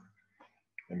the war.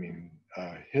 I mean,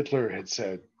 Hitler had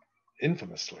said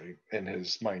infamously in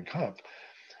his Mein Kampf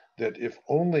that if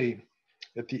only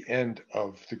at the end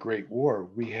of the Great War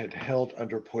we had held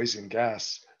under poison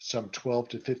gas some 12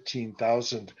 to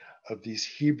 15,000 of these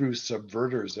Hebrew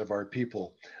subverters of our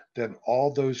people, then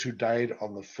all those who died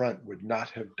on the front would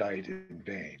not have died in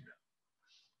vain.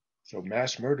 So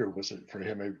mass murder was for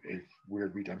him a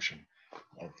weird redemption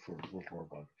for World War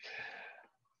I.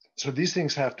 So these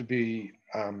things have to be,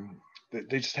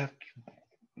 they just have to,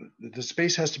 the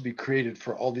space has to be created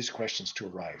for all these questions to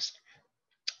arise.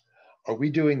 Are we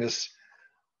doing this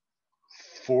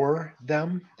for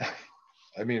them?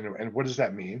 I mean, and what does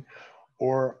that mean?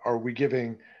 Or are we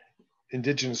giving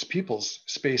indigenous peoples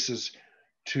spaces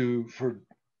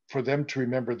for them to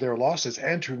remember their losses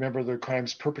and to remember their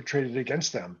crimes perpetrated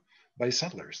against them by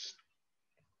settlers?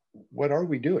 What are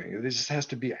we doing? This has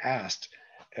to be asked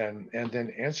and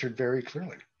then answered very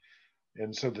clearly.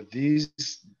 And so that these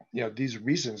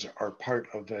reasons are part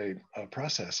of a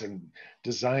process, and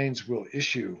designs will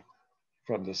issue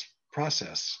from this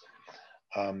process.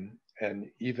 And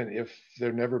even if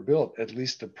they're never built, at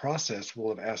least the process will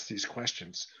have asked these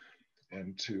questions,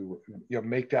 and to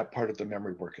make that part of the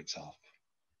memory work itself.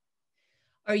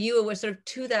 Are you sort of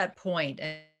to that point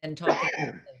and talking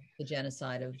about the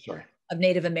genocide of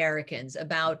Native Americans,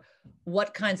 about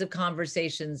what kinds of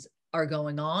conversations are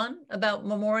going on about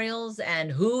memorials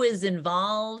and who is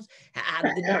involved? Have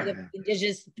the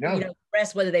indigenous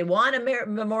press whether they want a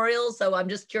memorial? So I'm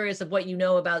just curious of what you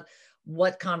know about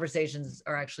what conversations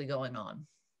are actually going on.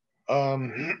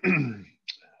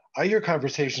 I hear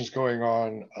conversations going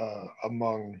on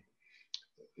among,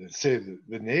 say,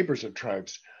 the neighbors of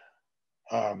tribes.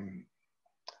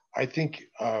 I think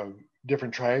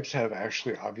different tribes have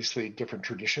actually obviously different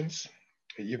traditions,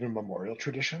 even memorial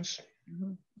traditions.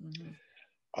 Mm-hmm.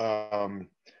 Mm-hmm.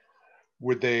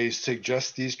 Would they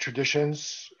suggest these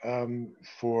traditions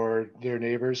for their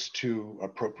neighbors to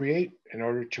appropriate in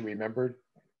order to remember,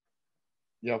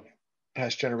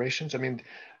 past generations? I mean,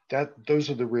 those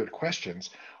are the weird questions.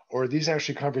 Or are these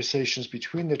actually conversations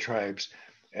between the tribes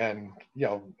and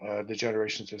the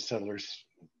generations of settlers,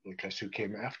 like us, who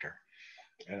came after?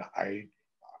 And I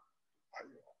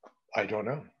don't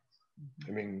know.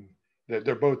 I mean,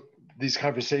 they're both, these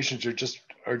conversations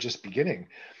are just beginning.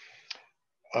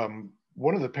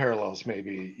 One of the parallels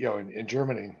maybe, in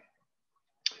Germany,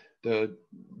 the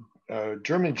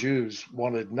German Jews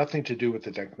wanted nothing to do with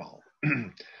the Denkmal.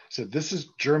 So this is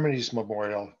Germany's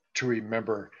memorial to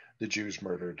remember the Jews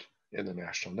murdered in the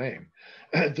national name.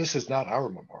 This is not our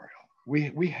memorial.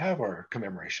 We have our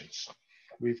commemorations.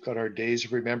 We've got our days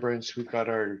of remembrance. We've got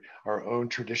our own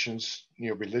traditions,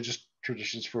 religious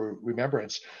traditions for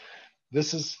remembrance.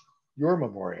 This is your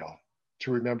memorial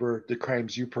to remember the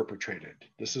crimes you perpetrated.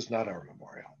 This is not our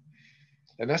memorial.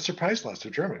 And that surprised lots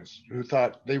of Germans who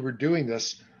thought they were doing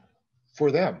this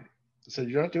for them. They said,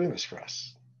 "You're not doing this for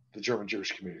us." The German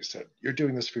Jewish community said, "You're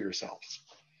doing this for yourselves.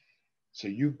 So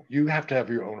you have to have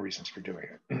your own reasons for doing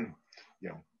it." You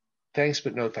know, thanks,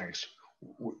 but no thanks.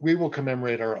 We will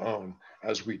commemorate our own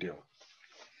as we do.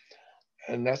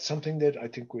 And that's something that I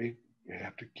think we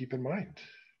have to keep in mind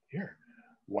here.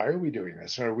 Why are we doing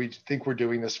this? Or we think we're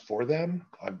doing this for them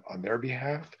on their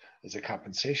behalf as a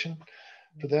compensation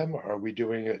for them? Are we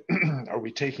doing it? Are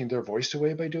we taking their voice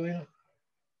away by doing it?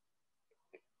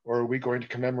 Or are we going to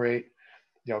commemorate,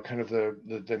 kind of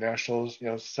the national,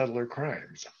 settler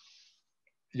crimes,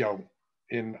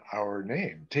 in our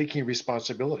name, taking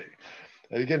responsibility?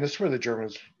 And again, this is where the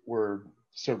Germans were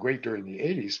so great during the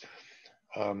 80s.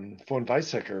 Von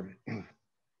Weizsäcker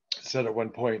said at one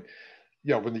point,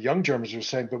 when the young Germans were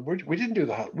saying, "But we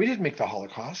didn't make the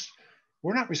Holocaust.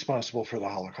 We're not responsible for the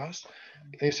Holocaust."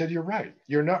 And he said, "You're right.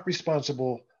 You're not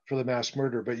responsible for the mass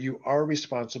murder, but you are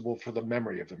responsible for the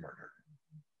memory of the murder."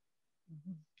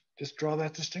 Mm-hmm. Just draw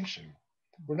that distinction.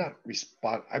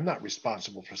 I'm not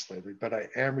responsible for slavery, but I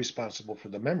am responsible for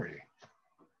the memory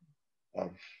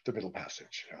of the Middle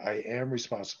Passage. I am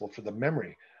responsible for the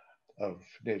memory of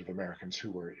Native Americans who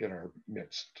were in our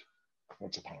midst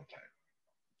once upon a time.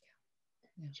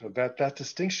 Yeah. So that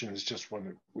distinction is just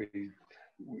one that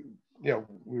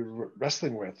we're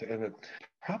wrestling with, and it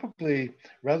probably,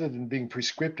 rather than being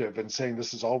prescriptive and saying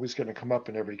this is always going to come up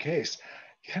in every case,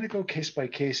 you kind of go case by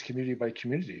case, community by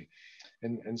community,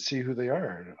 and see who they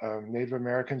are. Native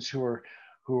Americans who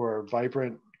are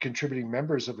vibrant, contributing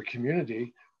members of a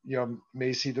community,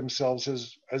 may see themselves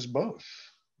as both.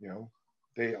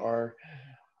 They are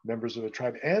members of a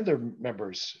tribe and they're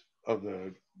members of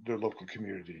their local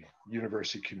community,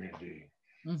 university community,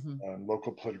 mm-hmm.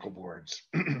 Local political boards.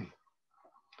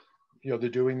 They're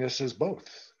doing this as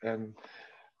both. And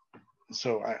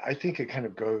so I think it kind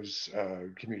of goes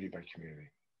community by community.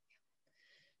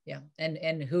 Yeah.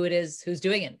 And who it is, who's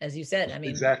doing it, as you said. I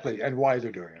mean, exactly. And why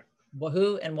they're doing it. Well,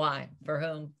 who and why, for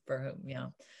whom. Yeah.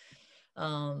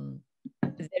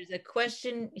 There's a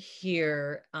question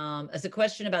here, as a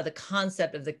question about the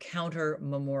concept of the counter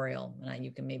memorial. And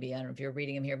you can maybe, I don't know if you're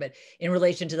reading them here, but in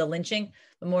relation to the lynching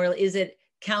memorial, is it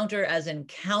counter as in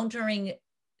countering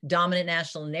dominant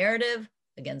national narrative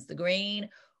against the grain,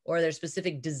 or are there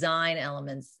specific design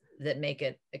elements that make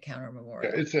it a counter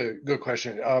memorial? Yeah, it's a good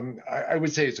question. I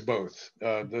would say it's both.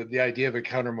 The idea of a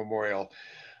counter memorial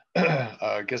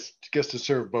gets to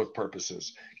serve both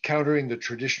purposes: countering the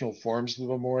traditional forms of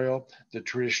the memorial, the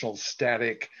traditional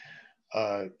static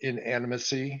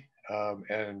inanimacy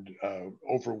and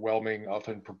overwhelming,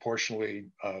 often proportionally,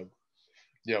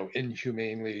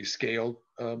 inhumanely scaled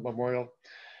memorial.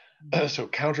 So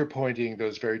counterpointing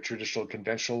those very traditional,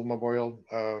 conventional memorial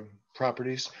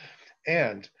properties,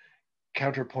 and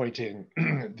counterpointing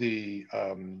the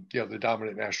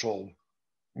dominant national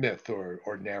myth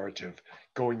or narrative,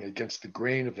 going against the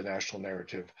grain of the national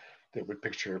narrative that would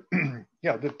picture,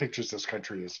 that pictures this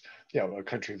country as, a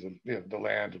country of the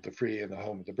land of the free and the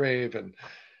home of the brave,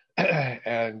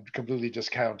 and completely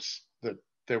discounts that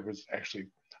there was actually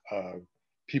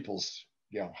peoples,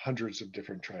 hundreds of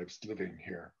different tribes living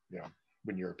here,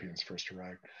 when Europeans first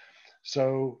arrived.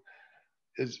 So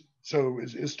is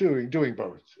doing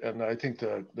both, and I think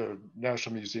the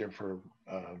National Museum for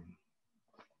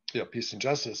Peace and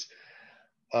Justice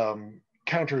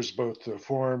counters both the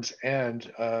forms and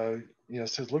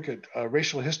says, look, at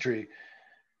racial history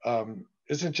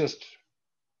isn't just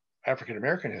African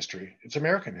American history; it's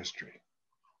American history.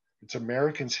 It's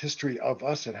Americans' history of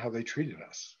us and how they treated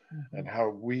us, mm-hmm. and how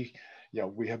we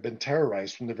have been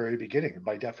terrorized from the very beginning,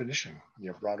 by definition,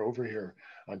 brought over here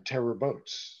on terror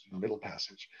boats, Middle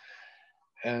Passage.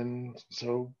 And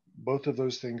so both of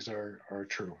those things are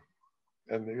true.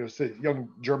 And it's the young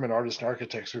German artists and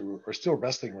architects who are still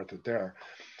wrestling with it there,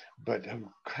 but who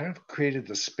kind of created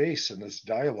the space in this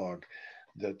dialogue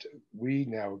that we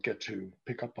now get to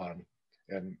pick up on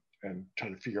and try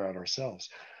to figure out ourselves.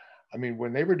 I mean,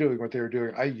 when they were doing what they were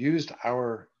doing, I used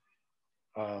our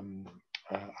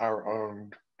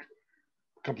own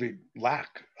complete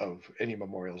lack of any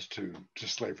memorials to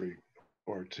slavery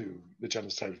or to the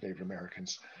genocide of Native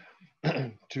Americans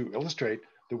to illustrate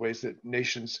the ways that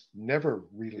nations never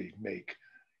really make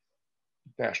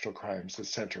national crimes the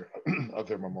center of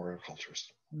their memorial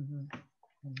cultures. Mm-hmm.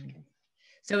 Mm-hmm.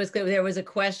 So there was a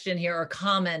question here, or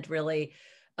comment really,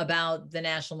 about the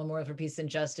National Memorial for Peace and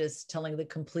Justice telling the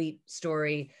complete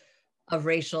story of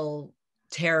racial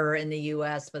terror in the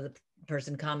U.S., but the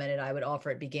person commented, I would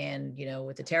offer it began,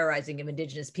 with the terrorizing of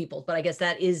indigenous peoples. But I guess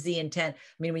that is the intent.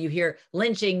 I mean, when you hear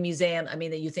lynching museum, I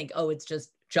mean, that you think, oh, it's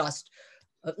just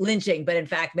lynching, but in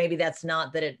fact, maybe that's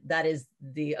not that is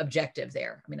the objective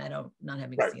there. I mean, not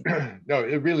having seen that. No,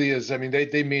 it really is. I mean,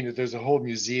 they mean that there's a whole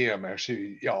museum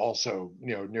actually, also,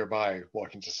 nearby,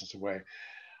 walking distance away,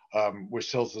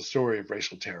 which tells the story of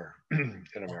racial terror in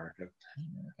America.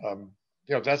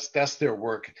 That's their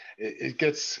work. It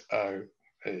gets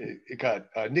it got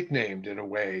nicknamed in a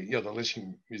way, the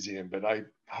Lynching Museum, but I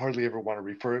hardly ever want to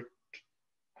refer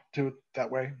to it that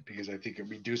way, because I think it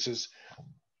reduces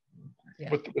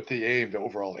what the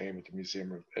overall aim of the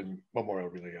museum and memorial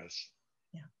really is.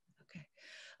 Yeah. Okay.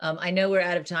 I know we're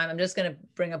out of time. I'm just going to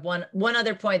bring up one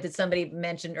other point that somebody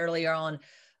mentioned earlier on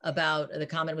about the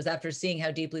comment was after seeing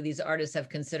how deeply these artists have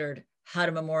considered how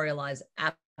to memorialize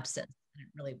absence. It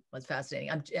really was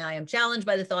fascinating. I am challenged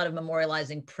by the thought of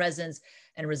memorializing presence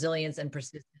and resilience and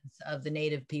persistence of the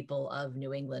native people of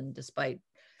New England, despite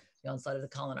the onslaught of the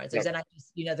colonizers. And I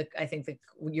just, I think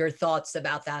your thoughts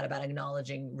about that, about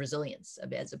acknowledging resilience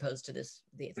as opposed to the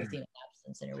theme of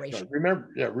absence and erasure.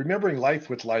 Remembering life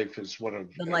with life is one of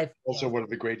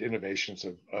the great innovations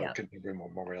of contemporary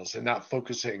memorials, and not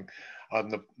focusing on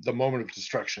the moment of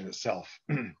destruction itself,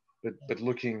 but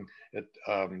looking at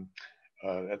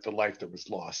the life that was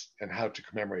lost and how to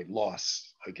commemorate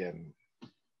loss again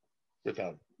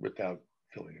without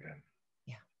filling it in.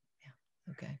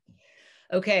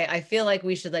 Okay, I feel like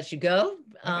we should let you go,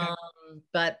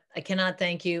 but I cannot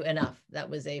thank you enough. That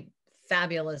was a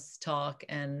fabulous talk,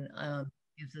 and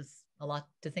gives us a lot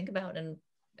to think about and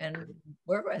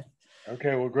work with.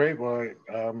 Okay, well, great. Well,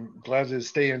 I'm glad to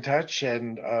stay in touch,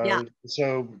 and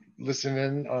so listen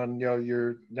in on all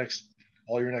your next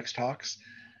talks.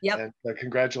 Yep. And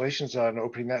congratulations on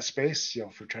opening that space,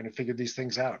 for trying to figure these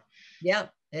things out.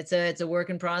 Yep. It's a work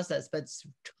in process, but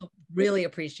really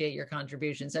appreciate your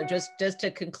contribution. So just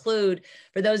to conclude,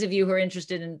 for those of you who are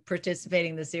interested in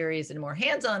participating in the series in a more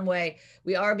hands-on way,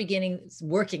 we are beginning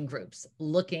working groups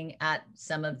looking at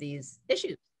some of these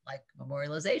issues, like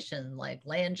memorialization, like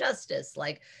land justice,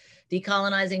 like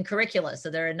decolonizing curricula. So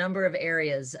there are a number of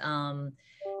areas.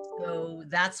 So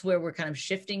that's where we're kind of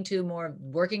shifting to more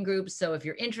working groups. So if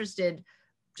you're interested,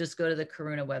 just go to the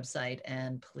Karuna website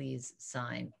and please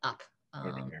sign up.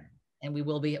 And we're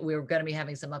going to be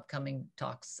having some upcoming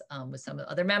talks with some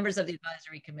other members of the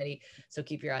advisory committee. So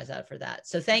keep your eyes out for that.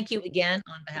 So thank you again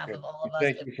on behalf of all of us.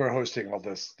 Thank you for hosting all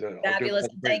this. Fabulous.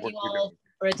 Thank you all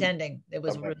for attending. It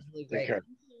was really great.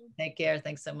 Take care.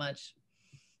 Thanks so much.